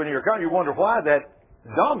 Keith, when you're coming, you wonder why that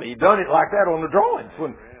dummy done it like that on the drawings.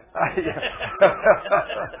 When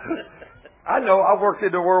I know, I worked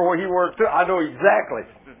in the world where he worked too. I know exactly.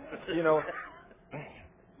 You know,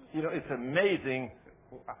 it's amazing.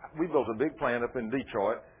 We built a big plant up in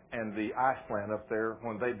Detroit, and the ice plant up there,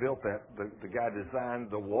 when they built that, the guy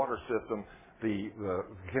designed the water system, the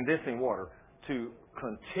condensing water, to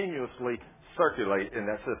continuously circulate in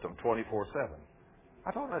that system 24/7.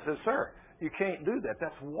 I told him, I said, sir, you can't do that.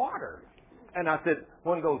 That's water. And I said,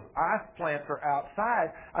 when those ice plants are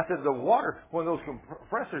outside, I said, the water, when those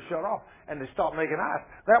compressors shut off and they stop making ice,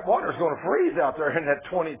 that water's going to freeze out there in that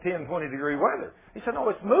 10, 20 degree weather. He said, no,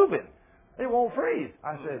 it's moving. It won't freeze.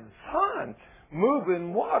 I said, son,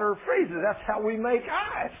 moving water freezes. That's how we make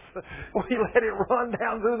ice. We let it run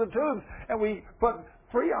down through the tubes and we put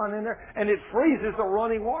Freon in there and it freezes the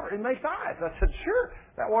running water. It makes ice. I said, sure,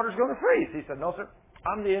 that water's going to freeze. He said, no, sir,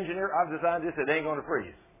 I'm the engineer. I've designed this. It ain't going to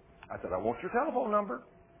freeze. I said, I want your telephone number.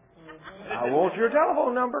 I want your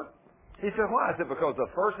telephone number. He said, why? I said, because the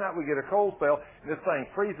first night we get a cold spell and this thing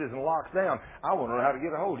freezes and locks down, I want to know how to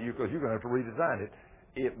get a hold of you because you're going to have to redesign it.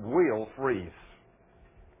 It will freeze.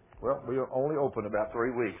 Well, we only opened about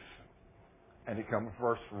 3 weeks. And it come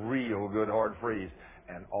first real good hard freeze.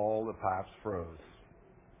 And all the pipes froze.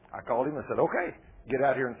 I called him and said, okay, get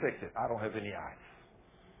out here and fix it. I don't have any ice.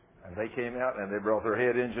 And they came out and they brought their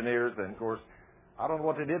head engineers. And, of course, I don't know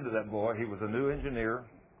what they did to that boy. He was a new engineer,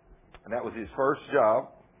 and that was his first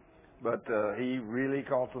job. But he really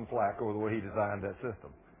caught some flack over the way he designed that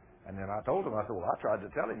system. And then I told him, I said, well, I tried to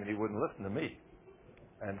tell him, and he wouldn't listen to me.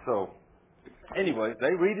 And so, anyway,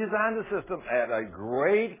 they redesigned the system at a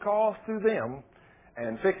great cost to them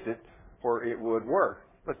and fixed it where it would work.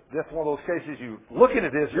 But that's one of those cases you looking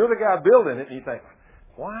at this, you're the guy building it, and you think,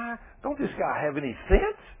 why? Don't this guy have any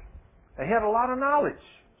sense? He had a lot of knowledge.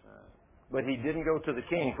 But he didn't go to the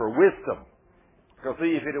king for wisdom. Because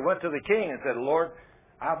see, if he had went to the king and said, Lord,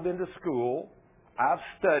 I've been to school, I've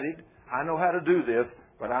studied, I know how to do this,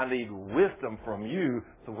 but I need wisdom from you,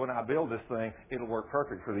 so when I build this thing, it'll work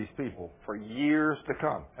perfect for these people for years to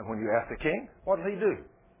come. And when you ask the king, what does he do?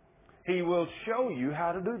 He will show you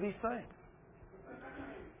how to do these things.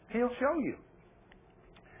 He'll show you.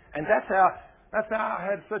 And that's how I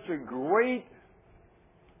had such a great,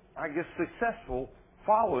 I guess, successful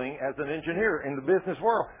following as an engineer in the business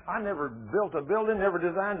world. I never built a building, never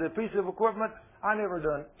designed a piece of equipment. I never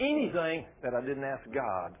done anything that I didn't ask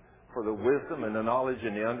God for the wisdom and the knowledge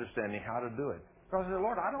and the understanding how to do it. Because I said,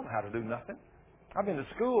 Lord, I don't know how to do nothing. I've been to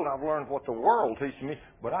school and I've learned what the world teaches me,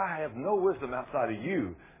 but I have no wisdom outside of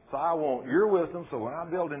you. So I want your wisdom so when I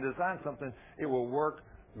build and design something, it will work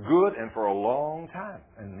good and for a long time.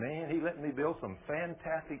 And man, he let me build some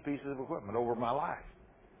fantastic pieces of equipment over my life.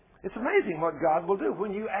 It's amazing what God will do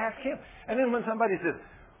when you ask Him. And then when somebody says,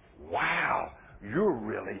 wow, you're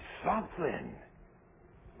really something.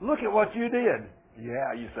 Look at what you did.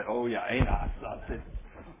 Yeah, you say, oh yeah, ain't I something?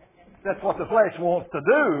 That's what the flesh wants to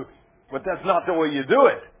do, but that's not the way you do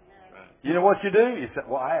it. You know what you do? You say,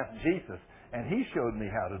 well, I asked Jesus, and He showed me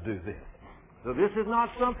how to do this. So this is not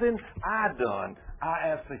something I done. I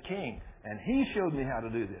asked the King, and He showed me how to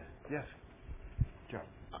do this. Yes, John.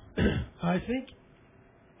 I think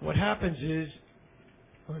what happens is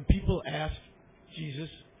when people ask Jesus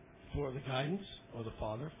for the guidance, or the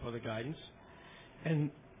Father for the guidance, and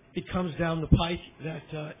it comes down the pike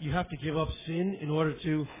that you have to give up sin in order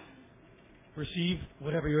to receive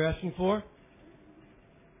whatever you're asking for.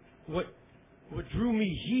 What drew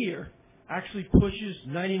me here actually pushes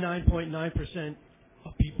 99.9%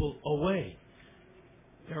 of people away.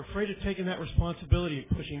 They're afraid of taking that responsibility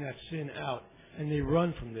of pushing that sin out, and they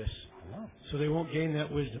run from this. So they won't gain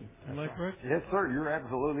that wisdom. Am I correct? Yes, sir. You're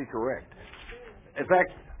absolutely correct. In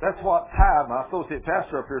fact, that's what Ty, my associate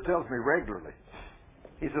pastor up here, tells me regularly.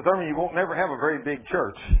 He says, Thurman, you won't never have a very big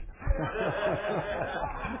church.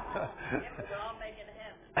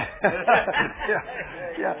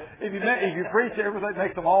 yeah. If you preach everything,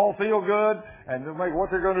 makes them all feel good, and they make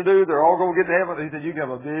what they're going to do, they're all going to get to heaven. He said, you can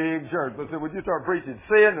have a big church. But when you start preaching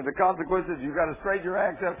sin and the consequences, you've got to straighten your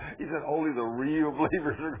acts out. He said, only the real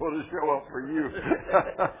believers are going to show up for you.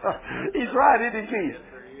 He's right, isn't he, Keith?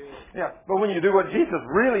 Yeah. But when you do what Jesus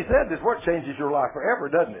really said, this what changes your life forever,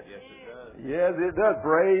 doesn't it? Yes, it does.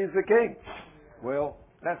 Praise the King. Well,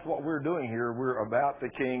 that's what we're doing here. We're about the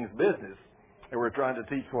King's business. And we're trying to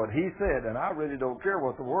teach what He said. And I really don't care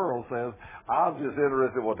what the world says. I'm just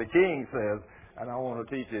interested in what the King says. And I want to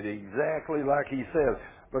teach it exactly like he says,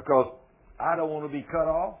 because I don't want to be cut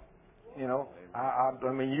off. You know, I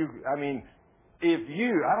mean, if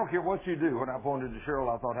you, I don't care what you do. When I pointed to Cheryl,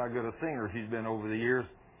 I thought how good a singer she's been over the years.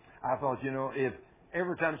 I thought, you know, if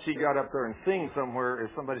every time she got up there and sing somewhere,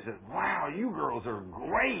 if somebody said, wow, you girls are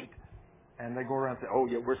great, and they go around and say, oh,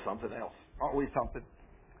 yeah, we're something else. Aren't we something?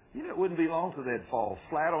 You know, it wouldn't be long till they'd fall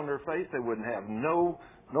flat on their face. They wouldn't have no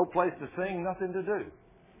place to sing, nothing to do.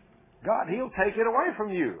 God, He'll take it away from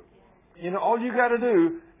you. You know, all you got to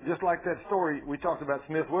do, just like that story we talked about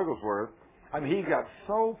Smith Wigglesworth, I mean, he got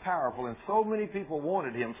so powerful and so many people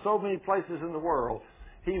wanted him, so many places in the world.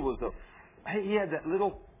 He had that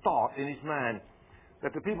little thought in his mind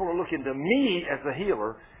that the people are looking to me as the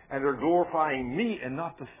healer and they're glorifying me and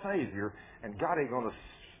not the Savior. And God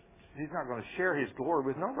He's not going to share His glory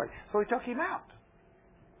with nobody. So He took him out.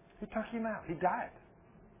 He took him out. He died.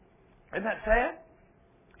 Isn't that sad?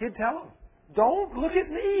 He'd tell him, don't look at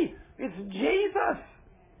me. It's Jesus.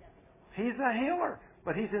 He's a healer.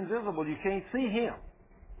 But He's invisible. You can't see Him.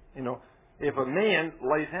 You know, if a man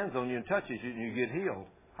lays hands on you and touches you and you get healed,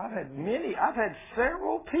 I've had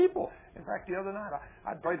several people. In fact, the other night,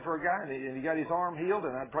 I'd prayed for a guy and he got his arm healed,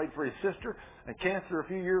 and I'd prayed for his sister and cancer a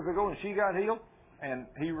few years ago, and she got healed. And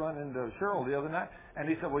he run into Cheryl the other night, and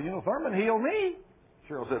he said, well, you know, Thurman healed me.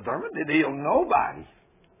 Cheryl said, Thurman didn't heal nobody.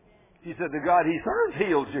 He said, the God he serves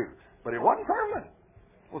healed you. But it wasn't Thurman.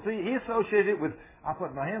 Well, see, he associated it with, I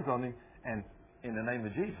put my hands on him, and in the name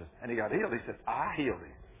of Jesus. And he got healed. He said, I healed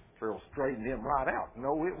him. Cheryl straightened him right out.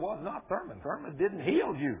 No, it was not Thurman. Thurman didn't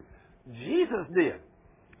heal you. Jesus did.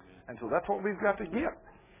 And so that's what we've got to get.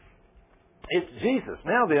 It's Jesus.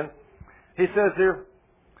 Now then, he says here,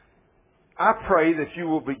 I pray that you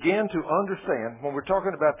will begin to understand, when we're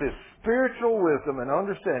talking about this spiritual wisdom and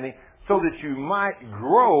understanding, so that you might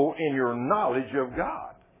grow in your knowledge of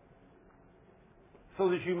God. So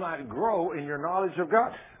that you might grow in your knowledge of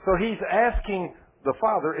God. So He's asking the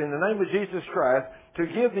Father, in the name of Jesus Christ, to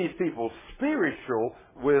give these people spiritual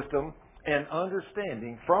wisdom and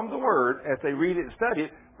understanding from the Word as they read it and study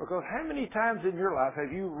it. Because how many times in your life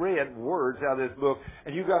have you read words out of this book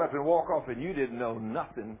and you got up and walk off and you didn't know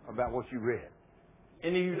nothing about what you read?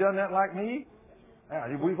 Any of you done that like me?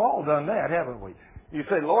 We've all done that, haven't we? You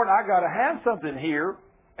say, Lord, I got to have something here.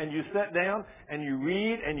 And you sit down and you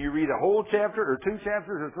read a whole chapter or 2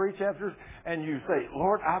 chapters or 3 chapters, and you say,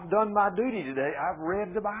 Lord, I've done my duty today. I've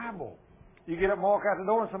read the Bible. You get up and walk out the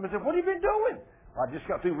door and somebody says, what have you been doing? Well, I just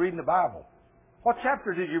got through reading the Bible. What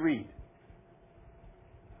chapter did you read?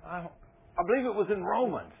 I believe it was in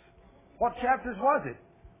Romans. What chapters was it?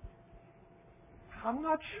 I'm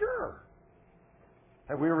not sure.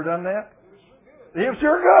 Have we ever done that? It was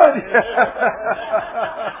sure good.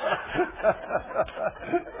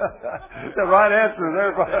 The right answer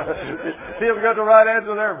there. Tim's got the right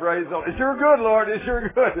answer there, praise the Lord. It's sure good, Lord. It's sure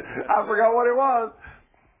good. I forgot what it was.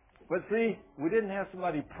 But see, we didn't have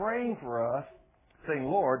somebody praying for us, saying,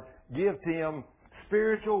 Lord, give Tim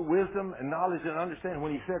spiritual wisdom and knowledge and understanding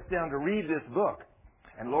when he sits down to read this book.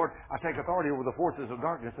 And Lord, I take authority over the forces of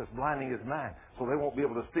darkness that's blinding his mind, so they won't be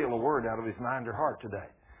able to steal a word out of his mind or heart today.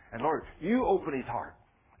 And Lord, you open his heart.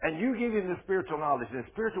 And you give him the spiritual knowledge and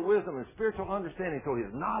spiritual wisdom and spiritual understanding so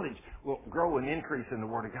his knowledge will grow and increase in the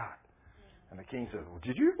Word of God. And the king says, well,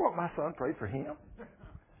 did you hear what my son prayed for him?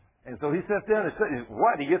 And so he sits down and says,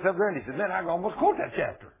 what? He gets up there and he says, man, I can almost quote that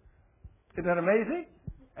chapter. Isn't that amazing?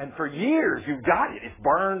 And for years you've got it. It's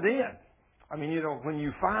burned in. I mean, you know, when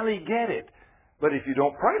you finally get it. But if you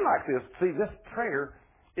don't pray like this, see, this prayer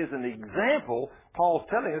is an example. Paul's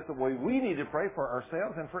telling us the way we need to pray for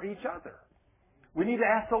ourselves and for each other. We need to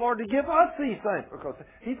ask the Lord to give us these things because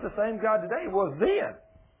He's the same God today He was then.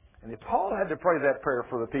 And if Paul had to pray that prayer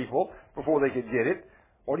for the people before they could get it,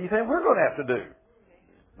 what do you think we're going to have to do?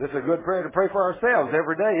 This is a good prayer to pray for ourselves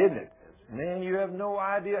every day, isn't it? Man, you have no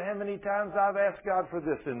idea how many times I've asked God for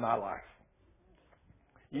this in my life.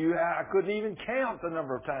 I couldn't even count the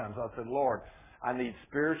number of times I said, Lord, I need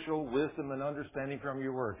spiritual wisdom and understanding from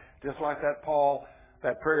your word. Just like that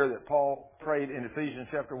prayer that Paul prayed in Ephesians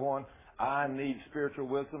chapter 1. I need spiritual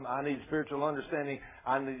wisdom. I need spiritual understanding.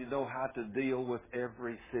 I need to know how to deal with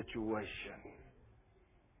every situation.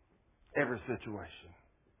 Every situation.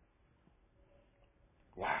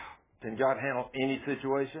 Wow. Can God handle any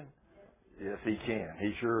situation? Yes, He can.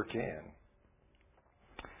 He sure can.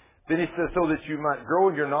 Then he says, so that you might grow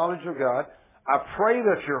in your knowledge of God, I pray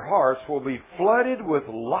that your hearts will be flooded with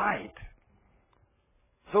light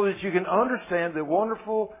so that you can understand the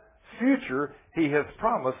wonderful future He has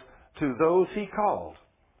promised to those He called.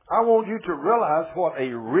 I want you to realize what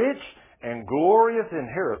a rich and glorious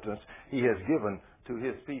inheritance He has given to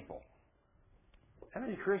His people. How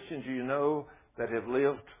many Christians you know that have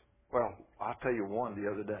lived? Well, I'll tell you one the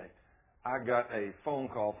other day. I got a phone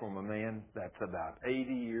call from a man that's about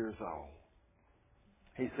 80 years old.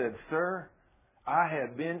 He said, "Sir, I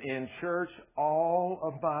have been in church all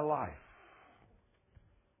of my life.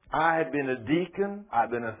 I had been a deacon.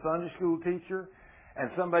 I've been a Sunday school teacher. And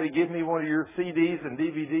somebody gave me one of your CDs and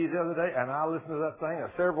DVDs the other day, and I listened to that thing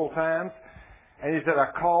several times. And he said,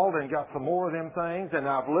 I called and got some more of them things, and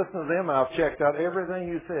I've listened to them, and I've checked out everything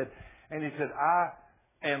you said." And he said, "I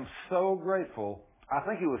am so grateful." I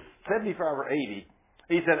think he was 75 or 80.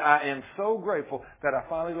 He said, "I am so grateful that I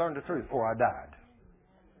finally learned the truth before I died."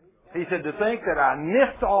 He said, "To think that I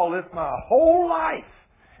missed all this my whole life."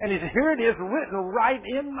 And he said, "Here it is written right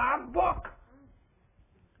in my book."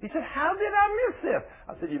 He said, "How did I miss this?"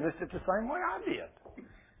 I said, "You missed it the same way I did.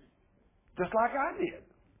 Just like I did."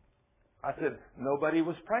 I said, "Nobody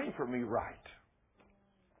was praying for me right."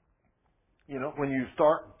 You know, when you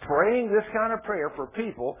start praying this kind of prayer for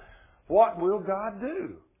people, what will God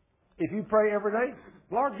do? If you pray every day,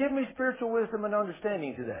 "Lord, give me spiritual wisdom and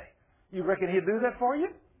understanding today." You reckon He'd do that for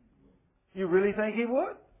you? You really think He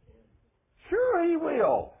would? Sure He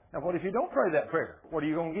will. Now what if you don't pray that prayer? What are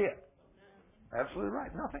you going to get? Absolutely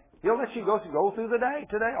right. Nothing. He'll let you go through the day,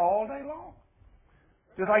 today, all day long.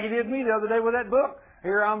 Just like He did me the other day with that book.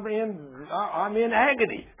 Here I'm in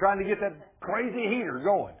agony trying to get that crazy heater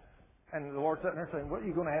going. And the Lord's sitting there saying, "What are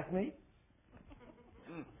you going to ask me?"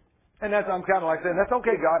 And I'm kind of like saying, "That's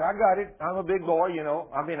okay, God. I got it. I'm a big boy, you know.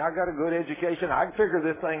 I mean, I got a good education. I can figure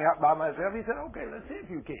this thing out by myself." He said, "Okay, let's see if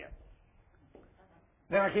you can."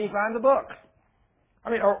 Then I can't find the book. I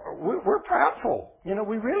mean, we're proudful. You know,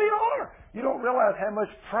 we really are. You don't realize how much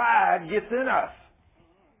pride gets in us.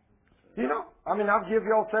 You know, I mean, I'll give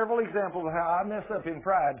you all several examples of how I mess up in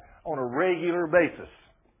pride on a regular basis.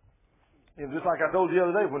 You know, just like I told you the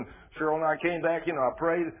other day when Cheryl and I came back, you know, I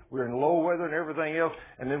prayed. We were in low weather and everything else.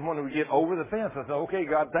 And then when we get over the fence, I said, "Okay,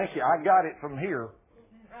 God, thank you. I got it from here."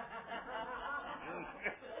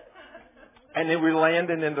 And then we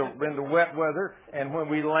landed in the wet weather. And when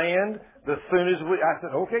we land, as soon as I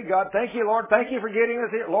said, "Okay, God, thank you, Lord. Thank you for getting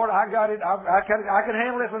us here. Lord, I got it. I can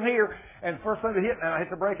handle it from here." And first thing to hit, and I hit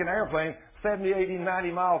the brake in the airplane, 70, 80,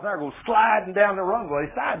 90 miles an hour, goes sliding down the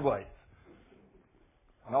runway sideways.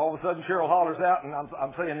 And all of a sudden, Cheryl hollers out, and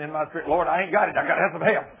I'm saying in my spirit, "Lord, I ain't got it. I got to have some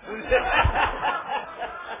help."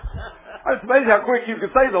 It's amazing how quick you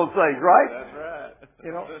can say those things, right? That's right.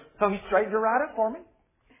 You know. So He straightened her right up for me.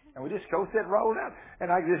 And we just coasted and rolled out.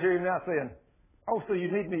 And I can just hear Him now saying, "Oh, so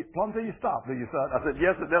you need me plumb till you stop, do you, son?" I said,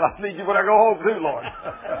 "Yes, and then I need you when I go home too, Lord."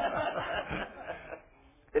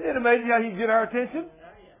 Isn't it amazing how He can get our attention?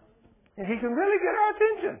 And He can really get our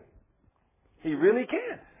attention. He really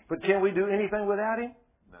can. But can we do anything without Him?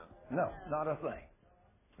 No, not a thing.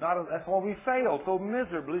 That's why we fail so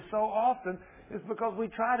miserably so often, is because we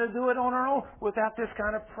try to do it on our own without this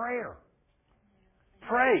kind of prayer.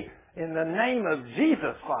 Pray in the name of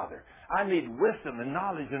Jesus, Father. I need wisdom and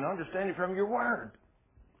knowledge and understanding from your word.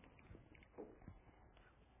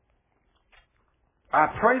 I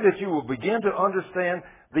pray that you will begin to understand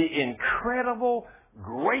the incredible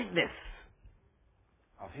greatness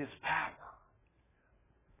of His power.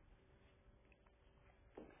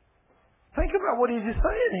 Think about what He's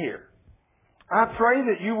saying here. I pray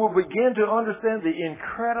that you will begin to understand the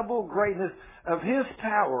incredible greatness of His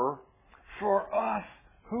power for us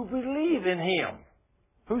who believe in Him.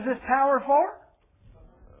 Who's this power for?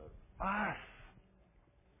 Us.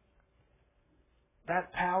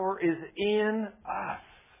 That power is in us.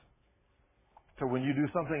 So when you do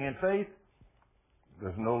something in faith,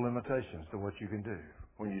 there's no limitations to what you can do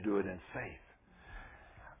when you do it in faith.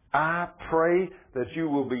 I pray that you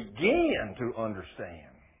will begin to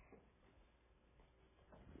understand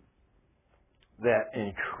that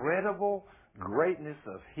incredible greatness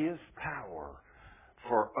of His power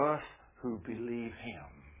for us who believe Him.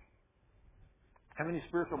 How many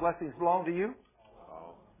spiritual blessings belong to you?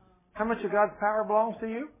 All. How much of God's power belongs to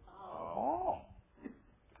you? All.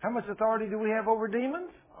 How much authority do we have over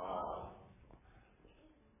demons? All.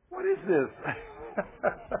 What is this?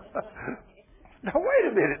 Now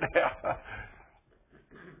wait a minute now.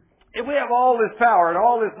 If we have all this power and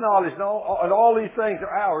all this knowledge and all these things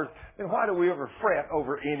are ours, then why do we ever fret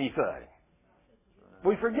over anything?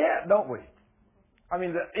 We forget, don't we? I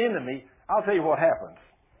mean, the enemy, I'll tell you what happens.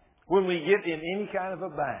 When we get in any kind of a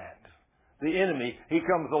bind, the enemy, he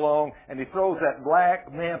comes along and he throws that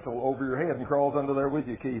black mantle over your head and crawls under there with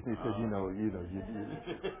you, Keith. And he says,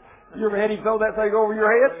 you ever had him throw that thing over your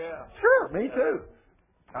head? Oh, yeah. Sure, me too.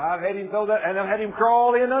 I've had him throw that, and I've had him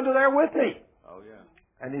crawl in under there with me. Oh, yeah.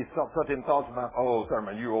 And he certain thoughts about, oh,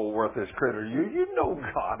 Thurman, you old worthless critter. You know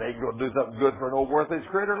God ain't going to do something good for an old worthless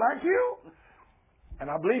critter like you. And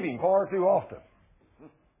I believe him far too often.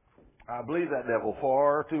 I believe that devil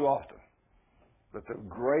far too often. But the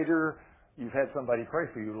greater you've had somebody pray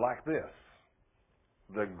for you like this,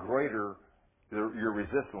 the greater your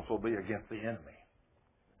resistance will be against the enemy.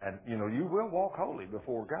 And, you will walk holy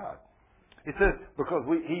before God. It says, because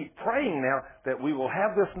he's praying now that we will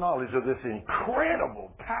have this knowledge of this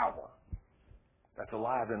incredible power that's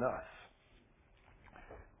alive in us.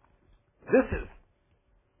 This is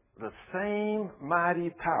the same mighty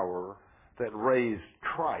power that raised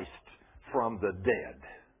Christ from the dead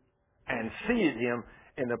and seated him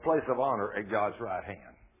in the place of honor at God's right hand.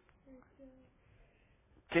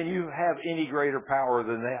 Can you have any greater power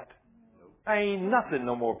than that? Ain't nothing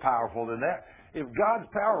no more powerful than that. If God's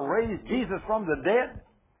power raised Jesus from the dead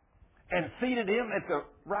and seated him at the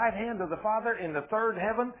right hand of the Father in the third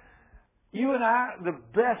heaven, you and I, the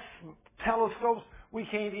best telescopes, we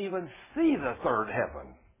can't even see the third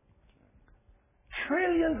heaven.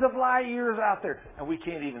 Trillions of light years out there, and we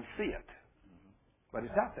can't even see it. But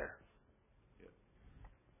it's out there.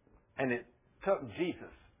 And it took Jesus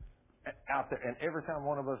out there, and every time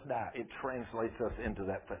one of us die, it translates us into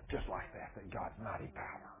that, just like that God's mighty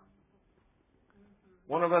power.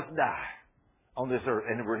 One of us die on this earth,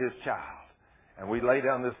 and we're his child. And we lay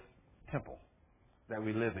down this temple that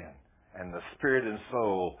we live in. And the spirit and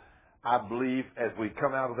soul, I believe, as we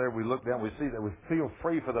come out of there, we look down, we see that we feel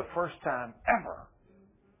free for the first time ever.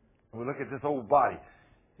 And we look at this old body.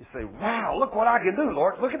 You say, wow, look what I can do,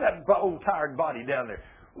 Lord. Look at that old tired body down there.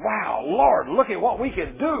 Wow, Lord, look at what we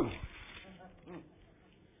can do.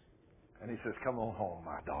 And he says, come on home,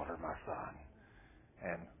 my daughter, my son.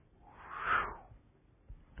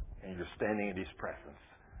 And you're standing in his presence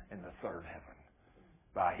in the third heaven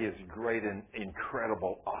by his great and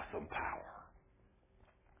incredible, awesome power.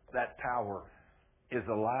 That power is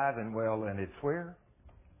alive and well, and it's where?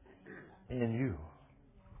 In you.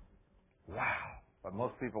 Wow. But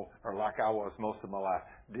most people are like I was most of my life,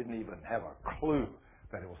 didn't even have a clue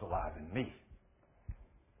that it was alive in me.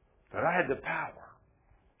 But I had the power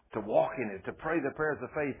to walk in it, to pray the prayers of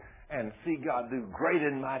faith, and see God do great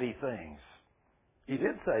and mighty things. He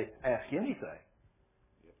did say, ask anything.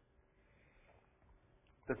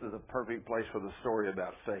 This is a perfect place for the story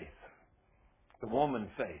about faith. The woman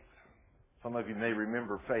Faith. Some of you may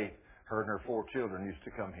remember Faith. Her and her 4 children used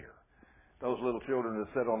to come here. Those little children that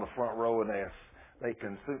sat on the front row and they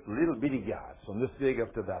consumed little bitty guys from this big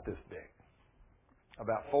up to about this big.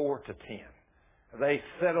 About 4 to 10. They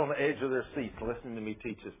sat on the edge of their seats listening to me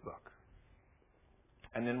teach this book.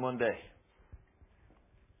 And then one day,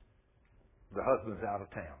 the husband's out of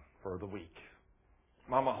town for the week.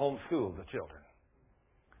 Mama homeschooled the children.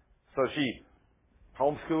 So she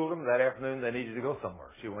homeschooled them. That afternoon, they needed to go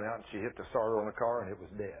somewhere. She went out and she hit the starter on the car, and it was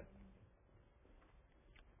dead.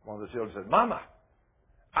 One of the children said, Mama,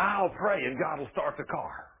 I'll pray and God will start the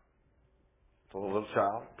car. So the little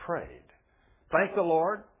child prayed. Thanked the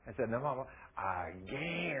Lord and said, now, Mama, I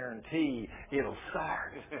guarantee it'll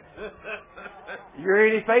start. You hear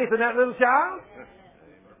any faith in that little child?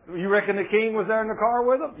 You reckon the king was there in the car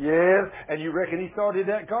with him? Yes. And you reckon he started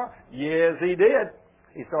that car? Yes, he did.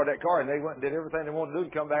 He started that car, and they went and did everything they wanted to do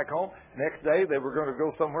to come back home. Next day, they were going to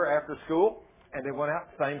go somewhere after school, and they went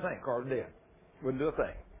out, same thing, car was dead. Wouldn't do a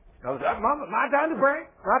thing. I was like, Mama, my time to pray.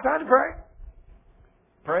 My time to pray.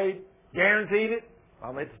 Prayed, guaranteed it.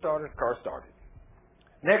 Mama hit the starter, car started.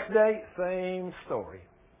 Next day, same story.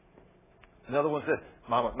 Another one said,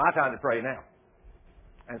 Mama, my time to pray now.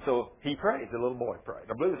 And so he prayed. The little boy prayed.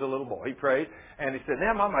 I believe it was a little boy. He prayed, and he said,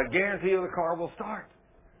 now, Mama, I guarantee you the car will start.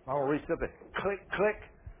 Mama reached up and click, click.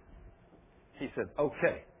 He said,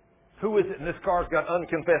 okay. Who is it in this car's got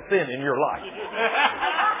unconfessed sin in your life?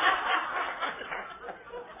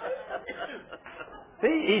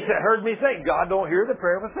 He said, heard me say, God don't hear the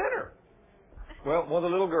prayer of a sinner. Well, one of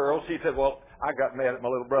the little girls, she said, well, I got mad at my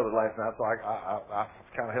little brother last night, so I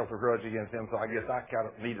kind of held a grudge against him, so I guess I kind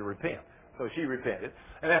of need to repent. So she repented.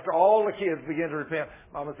 And after all the kids began to repent,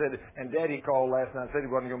 Mama said, and Daddy called last night and said he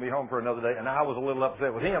wasn't going to be home for another day, and I was a little upset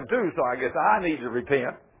with him too, so I guess I need to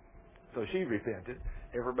repent. So she repented.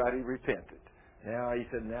 Everybody repented. Now he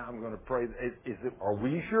said, now I'm going to pray. Are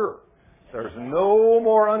we sure? There's no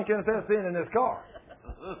more unconfessed sin in this car.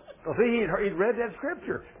 So see, he'd read that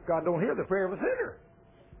scripture. God don't hear the prayer of a sinner.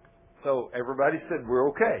 So everybody said, we're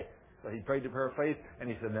okay. So he prayed the prayer of faith, and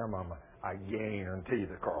he said, now, Mama, I guarantee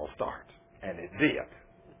the car will start. And it did.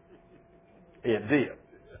 It did.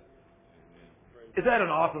 Is that an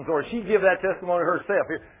awesome story? She gave that testimony herself.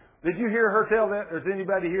 Did you hear her tell that? Or is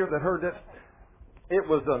anybody here that heard that? It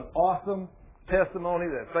was an awesome testimony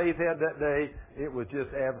that Faith had that day. It was just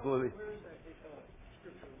absolutely...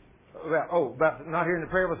 about not hearing the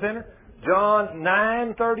prayer of a sinner? John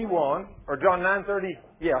 9:31, or John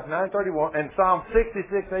 9:31, and Psalm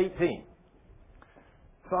 66:18.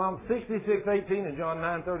 Psalm 66:18 and John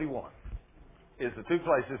 9:31 is the two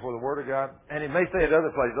places where the Word of God, and it may say at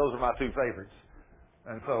other places, those are my two favorites.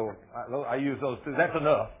 And so I use those two. That's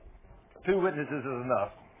enough. Two witnesses is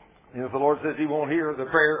enough. You know, if the Lord says He won't hear the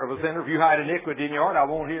prayer of a sinner, if you hide iniquity in your heart, I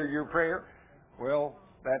won't hear your prayer. Well,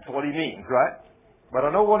 that's what He means, right? But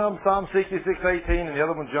I know one of them, Psalm 66:18, and the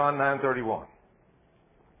other one, John 9:31.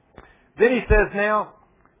 Then he says now,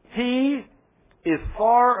 He is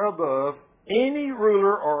far above any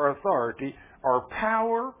ruler or authority or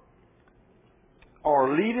power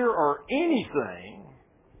or leader or anything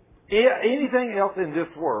else in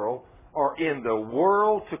this world or in the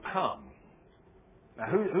world to come. Now,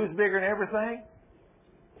 who's bigger than everything?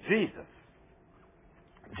 Jesus.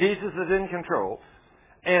 Jesus is in control.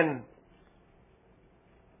 And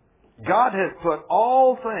God has put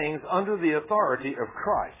all things under the authority of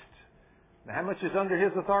Christ. Now, how much is under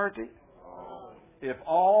His authority? If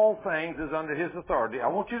all things is under His authority, I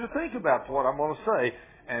want you to think about what I'm going to say.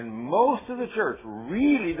 And most of the church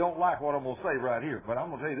really don't like what I'm going to say right here. But I'm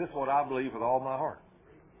going to tell you, this is what I believe with all my heart.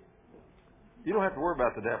 You don't have to worry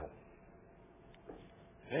about the devil.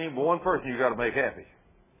 There ain't one person you got to make happy.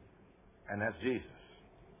 And that's Jesus.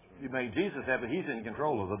 You make Jesus happy, He's in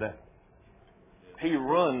control of the devil. He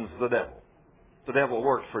runs the devil. The devil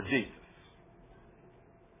works for Jesus.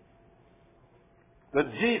 But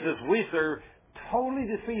Jesus we serve totally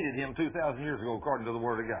defeated him 2,000 years ago according to the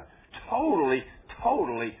Word of God. Totally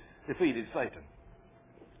defeated Satan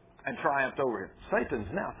and triumphed over him. Satan's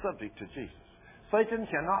now subject to Jesus. Satan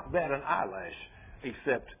cannot bat an eyelash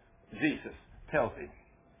except Jesus tells him.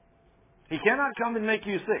 He cannot come and make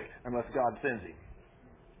you sick unless God sends him.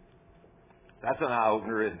 That's an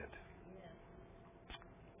eye-opener, isn't it?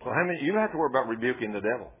 So you don't have to worry about rebuking the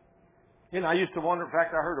devil. You know, I used to wonder, in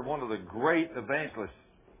fact, I heard of one of the great evangelists,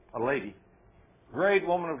 a lady, great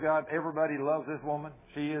woman of God. Everybody loves this woman.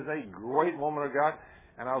 She is a great woman of God.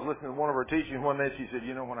 And I was listening to one of her teachings one day. She said,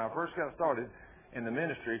 you know, when I first got started in the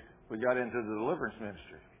ministry, we got into the deliverance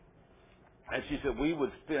ministry. And she said we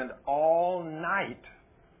would spend all night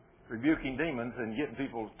rebuking demons and getting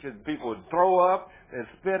people would throw up, they'd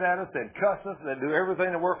spit at us, they'd cuss us, they'd do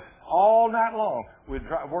everything to work all night long. We'd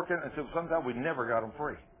try working until sometimes we never got them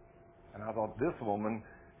free. And I thought, this woman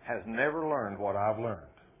has never learned what I've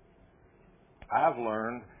learned. I've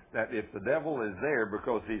learned that if the devil is there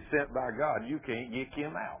because he's sent by God, you can't kick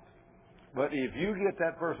him out. But if you get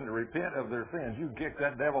that person to repent of their sins, you kick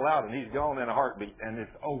that devil out and he's gone in a heartbeat and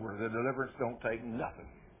it's over. The deliverance don't take nothing.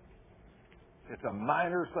 It's a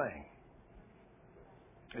minor thing.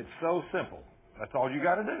 It's so simple. That's all you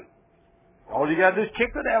got to do. All you got to do is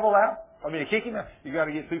kick the devil out. Kick him out. You got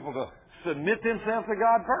to get people to submit themselves to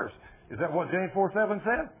God first. Is that what James 4:7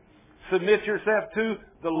 says? Submit yourself to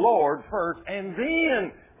the Lord first and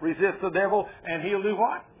then resist the devil and he'll do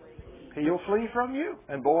what? He'll flee from you.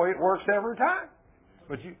 And boy, it works every time.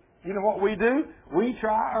 But you know what we do? We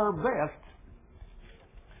try our best.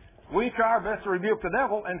 We try our best to rebuke the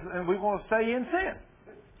devil and we want to stay in sin.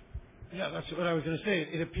 Yeah, that's what I was going to say.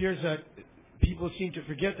 It appears that people seem to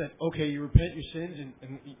forget that, okay, you repent your sins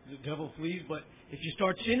and the devil flees, but if you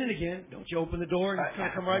start sinning again, don't you open the door and he's going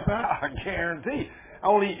to come right back? I guarantee.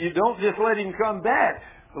 Only you don't just let him come back.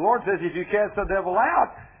 The Lord says if you cast the devil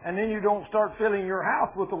out and then you don't start filling your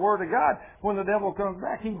house with the Word of God, when the devil comes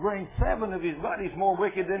back, he brings 7 of his buddies more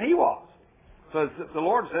wicked than he was. So the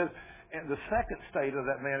Lord says, and the second state of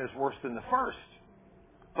that man is worse than the first.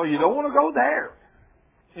 So you don't want to go there.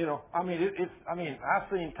 You know, I've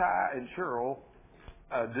seen Ty and Cheryl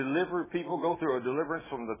deliver people, go through a deliverance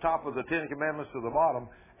from the top of the 10 Commandments to the bottom.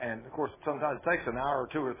 And, of course, sometimes it takes an hour or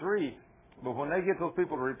 2 or 3. But when they get those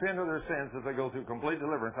people to repent of their sins, as they go through complete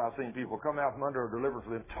deliverance, I've seen people come out from under a deliverance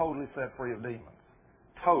with them totally set free of demons.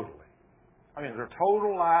 Totally. Their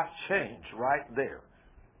total life change right there.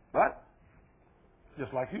 But,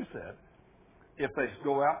 just like you said, if they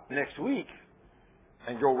go out next week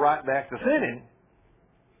and go right back to sinning,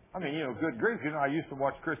 good grief. I used to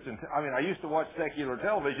watch I used to watch secular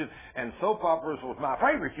television, and soap operas was my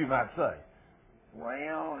favorite, you might say.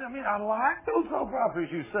 Well, I like those soap operas,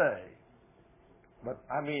 you say. But,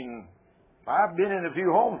 I've been in a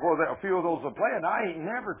few homes where a few of those are playing. I ain't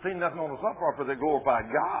never seen nothing on a soap opera that glorified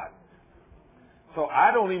God. So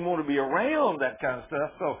I don't even want to be around that kind of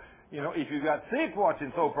stuff. So, if you got sick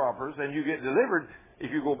watching soap operas and you get delivered,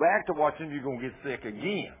 if you go back to watching them, you're going to get sick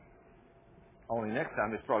again. Only next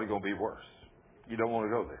time it's probably going to be worse. You don't want to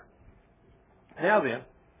go there. Now then,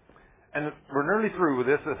 and we're nearly through with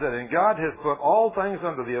this. It said, and God has put all things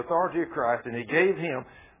under the authority of Christ, and He gave Him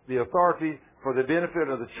the authority for the benefit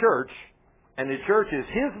of the church, and the church is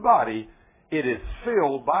His body. It is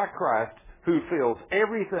filled by Christ, who fills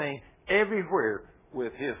everything, everywhere,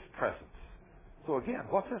 with His presence. So again,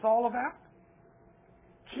 what's this all about?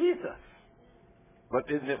 Jesus. But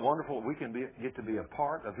isn't it wonderful we can get to be a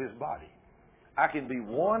part of His body? I can be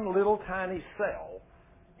one little tiny cell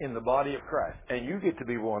in the body of Christ. And you get to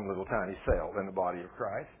be one little tiny cell in the body of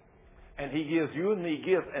Christ. And He gives you and me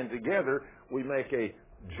gifts, and together we make a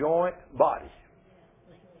joint body.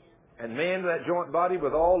 And man, that joint body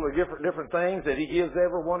with all the different things that He gives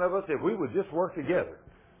every one of us, if we would just work together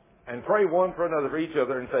and pray one for another, for each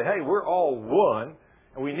other, and say, hey, we're all one,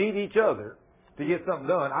 and we need each other to get something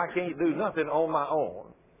done. I can't do nothing on my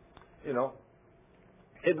own. You know,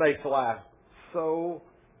 it makes life so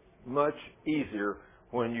much easier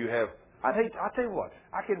when you have. I tell you what,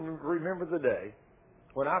 I can remember the day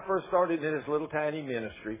when I first started in this little tiny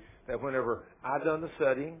ministry, that whenever I done the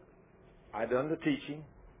studying, I done the teaching,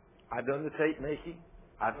 I done the tape making,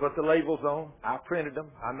 I put the labels on, I printed them,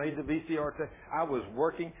 I made the VCR tape, I was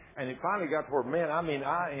working, and it finally got to where, man,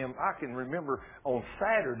 I can remember on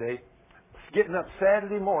Saturday, getting up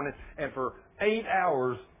Saturday morning, and for 8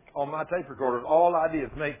 hours on my tape recorders, all I did is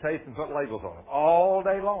make tapes and put labels on them all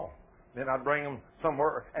day long. Then I'd bring them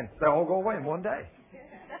somewhere, and they all go away in one day.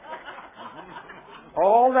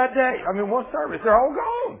 All that day. I mean, one service, they're all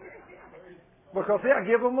gone. Because, I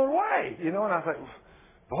give them away, and I think,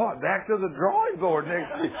 boy, back to the drawing board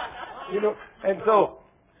next week, And so,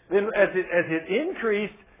 then as it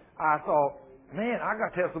increased, I thought, man, I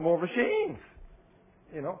got to have some more machines.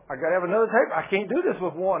 I got to have another tape. I can't do this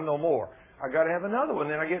with one no more. I got to have another one.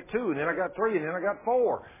 Then I get two, and then I got three, and then I got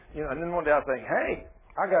four. And then one day I think, hey,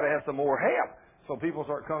 I got to have some more help. So people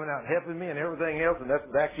start coming out and helping me and everything else. And that's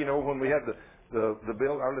back, when we had the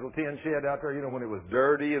build, our little tin shed out there, when it was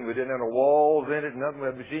dirty and we didn't have no walls in it and nothing. We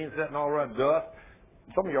had machines sitting all around dust.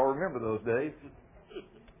 Some of y'all remember those days.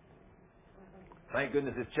 Thank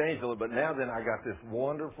goodness it's changed a little bit. Now then, I got this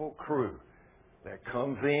wonderful crew that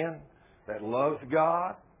comes in, that loves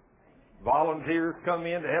God. Volunteers come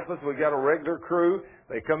in to help us. We got a regular crew.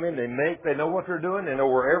 They come in, they know what they're doing. They know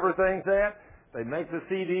where everything's at. They make the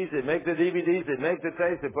CDs, they make the DVDs, they make the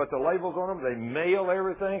tapes, they put the labels on them, they mail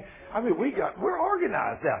everything. I mean, we're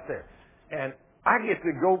organized out there. And I get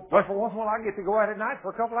to go, but for once in a while, I get to go out at night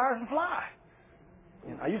for a couple hours and fly.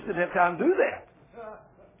 I used to have time to do that.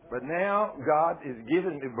 But now God is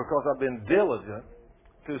giving me, because I've been diligent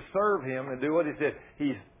to serve Him and do what He said,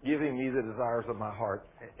 He's giving me the desires of my heart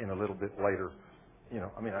in a little bit later.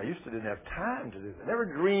 I used to didn't have time to do that. Never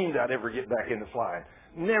dreamed I'd ever get back into flying.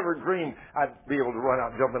 Never dreamed I'd be able to run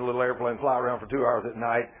out and jump in a little airplane, fly around for 2 hours at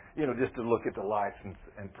night, just to look at the lights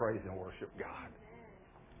and praise and worship God.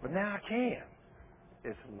 But now I can.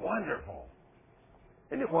 It's wonderful.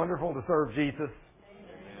 Isn't it wonderful to serve Jesus?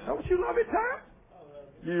 Don't you love it, Tom?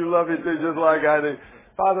 You love it too, just like I do.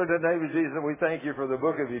 Father, in the name of Jesus, we thank You for the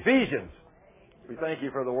book of Ephesians. We thank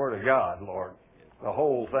You for the Word of God, Lord, the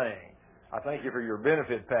whole thing. I thank You for Your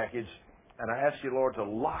benefit package, and I ask You, Lord, to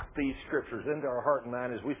lock these scriptures into our heart and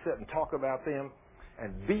mind as we sit and talk about them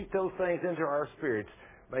and beat those things into our spirits.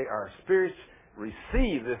 May our spirits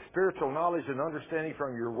receive this spiritual knowledge and understanding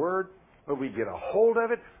from Your Word. May we get a hold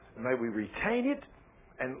of it. May we retain it.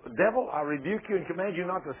 And devil, I rebuke you and command you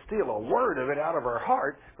not to steal a word of it out of our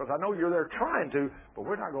heart, because I know you're there trying to, but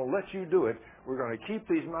we're not going to let you do it. We're going to keep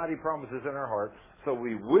these mighty promises in our heart, so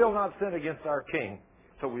we will not sin against our King,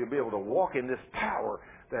 so we'll be able to walk in this power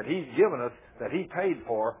that He's given us, that He paid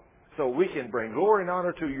for, so we can bring glory and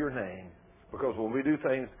honor to Your name. Because when we do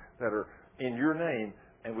things that are in Your name,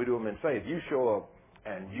 and we do them in faith, You show up,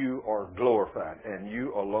 and You are glorified, and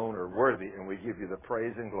You alone are worthy, and we give You the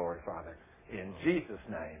praise and glory, Father. In Jesus'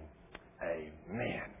 name, amen.